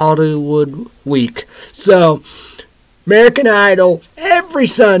 Hollywood Week. So, American Idol every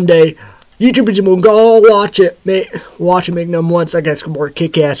Sunday. YouTube will go watch it, make them once. I guess more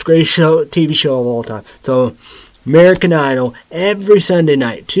kick-ass, great show, TV show of all time. So, American Idol every Sunday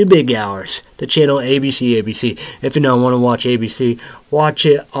night, 2 big hours. The channel ABC. If you don't want to watch ABC, watch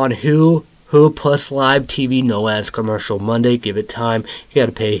it on Hulu Plus Live TV, no ads commercial. Monday, give it time. You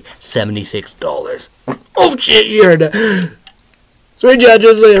gotta pay $76. Oh shit, you heard that. Three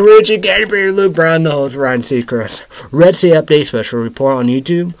judges, Richie, Gary Perry, Luke Brown, the host, Ryan Seacrest. Red Sea Update special report on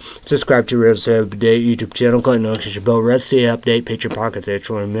YouTube. Subscribe to Red Sea Update YouTube channel. Click notification bell. Red Sea Update, Patreon Pockets,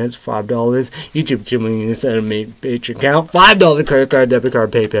 20 minutes, $5. YouTube channel, you send me Patreon account, $5 credit card, debit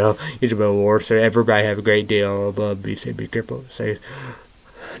card, PayPal, YouTube awards. So everybody have a great day. All above. Be safe, be careful. Say,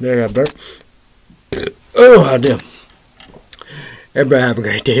 there I go, oh, I do. Everybody have a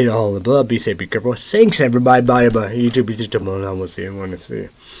great day. All above. Be safe, be careful. Thanks, everybody. Bye, bye. YouTube is just a moment. I will see you. I want to see you.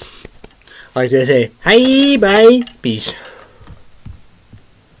 Like they say, hi, bye, peace.